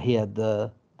that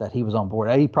that he was on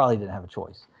board. He probably didn't have a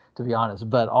choice, to be honest,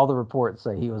 but all the reports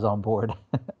say he was on board.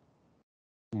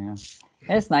 Yeah,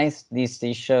 and it's nice.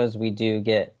 These shows, we do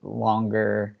get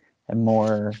longer and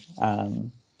more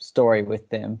story with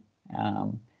them.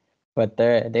 but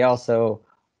they also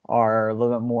are a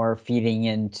little bit more feeding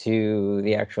into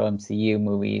the actual MCU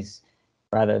movies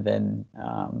rather than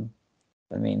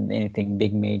anything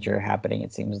big major happening.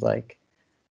 It seems like.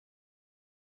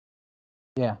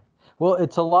 Yeah. Well,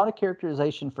 it's a lot of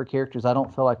characterization for characters I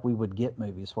don't feel like we would get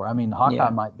movies for. I mean,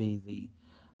 Hawkeye might be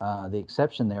the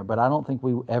exception there, but I don't think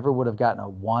we ever would have gotten a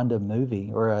Wanda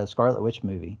movie or a Scarlet Witch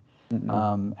movie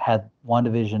had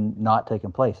WandaVision not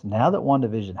taken place. Now that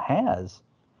WandaVision has,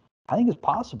 I think it's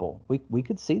possible. We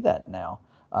could see that now.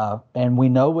 And we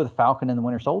know with Falcon and the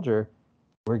Winter Soldier,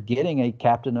 we're getting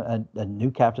a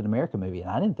new Captain America movie,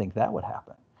 and I didn't think that would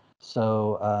happen.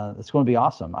 So it's going to be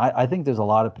awesome. I think there's a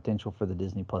lot of potential for the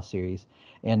Disney Plus series,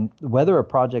 and whether a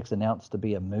project's announced to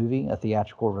be a movie, a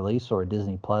theatrical release, or a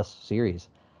Disney Plus series,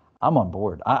 I'm on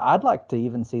board. I'd like to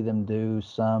even see them do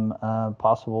some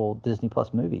possible Disney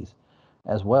Plus movies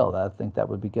as well. I think that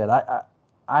would be good.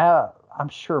 I'm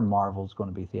sure Marvel's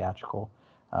going to be theatrical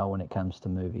when it comes to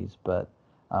movies, but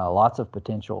lots of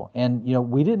potential. And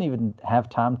we didn't even have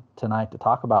time tonight to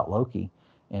talk about Loki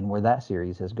and where that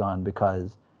series has gone,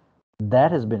 because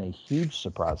that has been a huge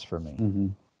surprise for me.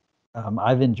 Mm-hmm.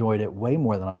 I've enjoyed it way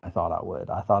more than I thought I would.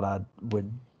 I thought I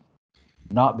would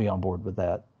not be on board with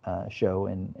that show,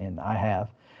 and I have.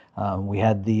 We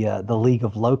had the League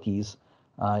of Lokis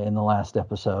in the last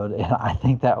episode, and I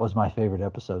think that was my favorite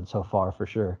episode so far for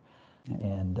sure.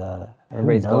 And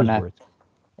everybody's going at.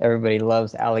 Everybody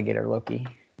loves alligator Loki.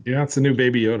 Yeah, it's the new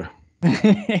Baby Yoda.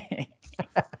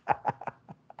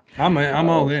 I'm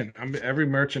all in. I'm every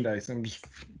merchandise. I'm just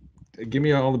give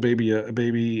me all the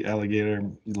baby alligator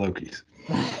Lokis.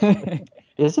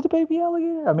 Is it a baby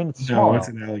alligator? I mean, it's small. No, it's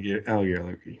an alligator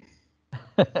Loki.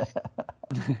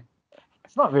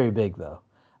 It's not very big though.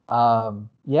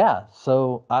 Yeah.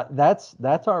 So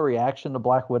that's our reaction to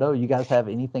Black Widow. You guys have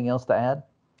anything else to add?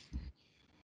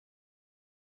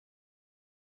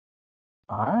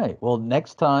 All right. Well,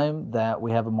 next time that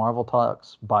we have a Marvel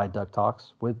Talks by Duck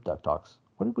Talks with Duck Talks,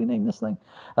 what did we name this thing?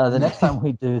 The next time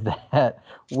we do that,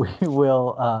 we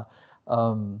will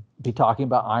be talking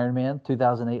about Iron Man,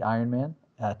 2008 Iron Man,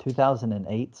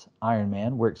 2008's Iron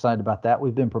Man. We're excited about that.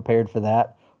 We've been prepared for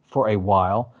that for a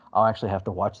while. I'll actually have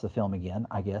to watch the film again,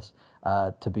 I guess,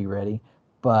 to be ready.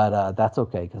 But that's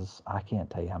okay, because I can't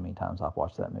tell you how many times I've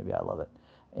watched that movie. I love it.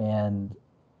 And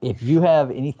if you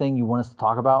have anything you want us to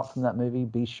talk about from that movie,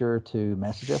 be sure to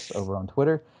message us over on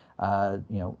Twitter.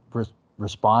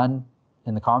 Respond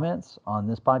in the comments on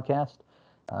this podcast,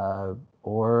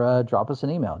 or drop us an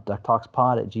email,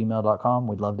 ducktalkspod@gmail.com.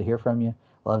 We'd love to hear from you.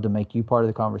 Love to make you part of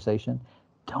the conversation.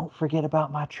 Don't forget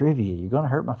about my trivia. You're going to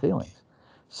hurt my feelings.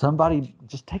 Somebody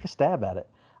just take a stab at it.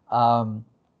 You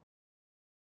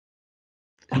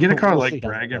gotta call it like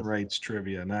bragging rights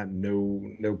trivia, not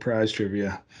no prize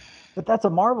trivia. But that's a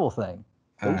Marvel thing.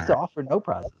 They used to offer no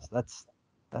prizes. That's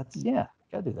yeah,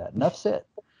 gotta do that. Enough said.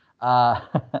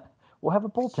 We'll have a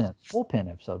bullpen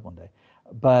episode one day.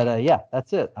 But yeah,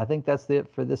 that's it. I think that's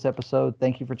it for this episode.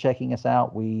 Thank you for checking us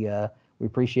out. We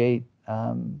appreciate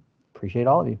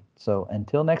all of you. So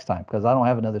until next time, because I don't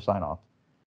have another sign off.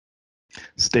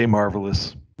 Stay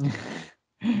marvelous.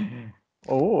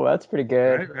 Oh, that's pretty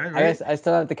good. Right. I guess I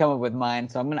still have to come up with mine,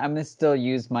 so I'm gonna still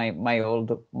use my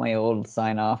old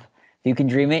sign off. If you can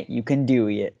dream it, you can do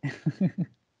it.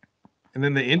 And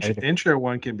then the intro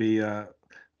one can be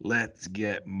let's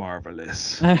get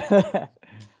marvelous.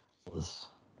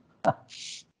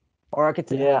 Or I could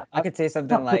say something like I could say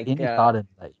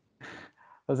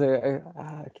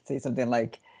something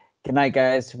like, "Good night,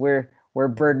 guys. We're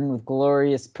burdened with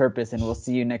glorious purpose, and we'll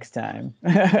see you next time."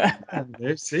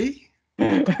 See?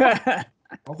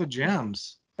 All the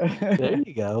gems. There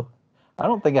you go. I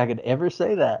don't think I could ever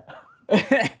say that.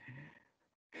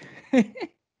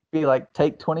 Be like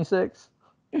take 26.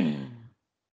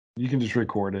 You can just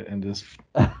record it and just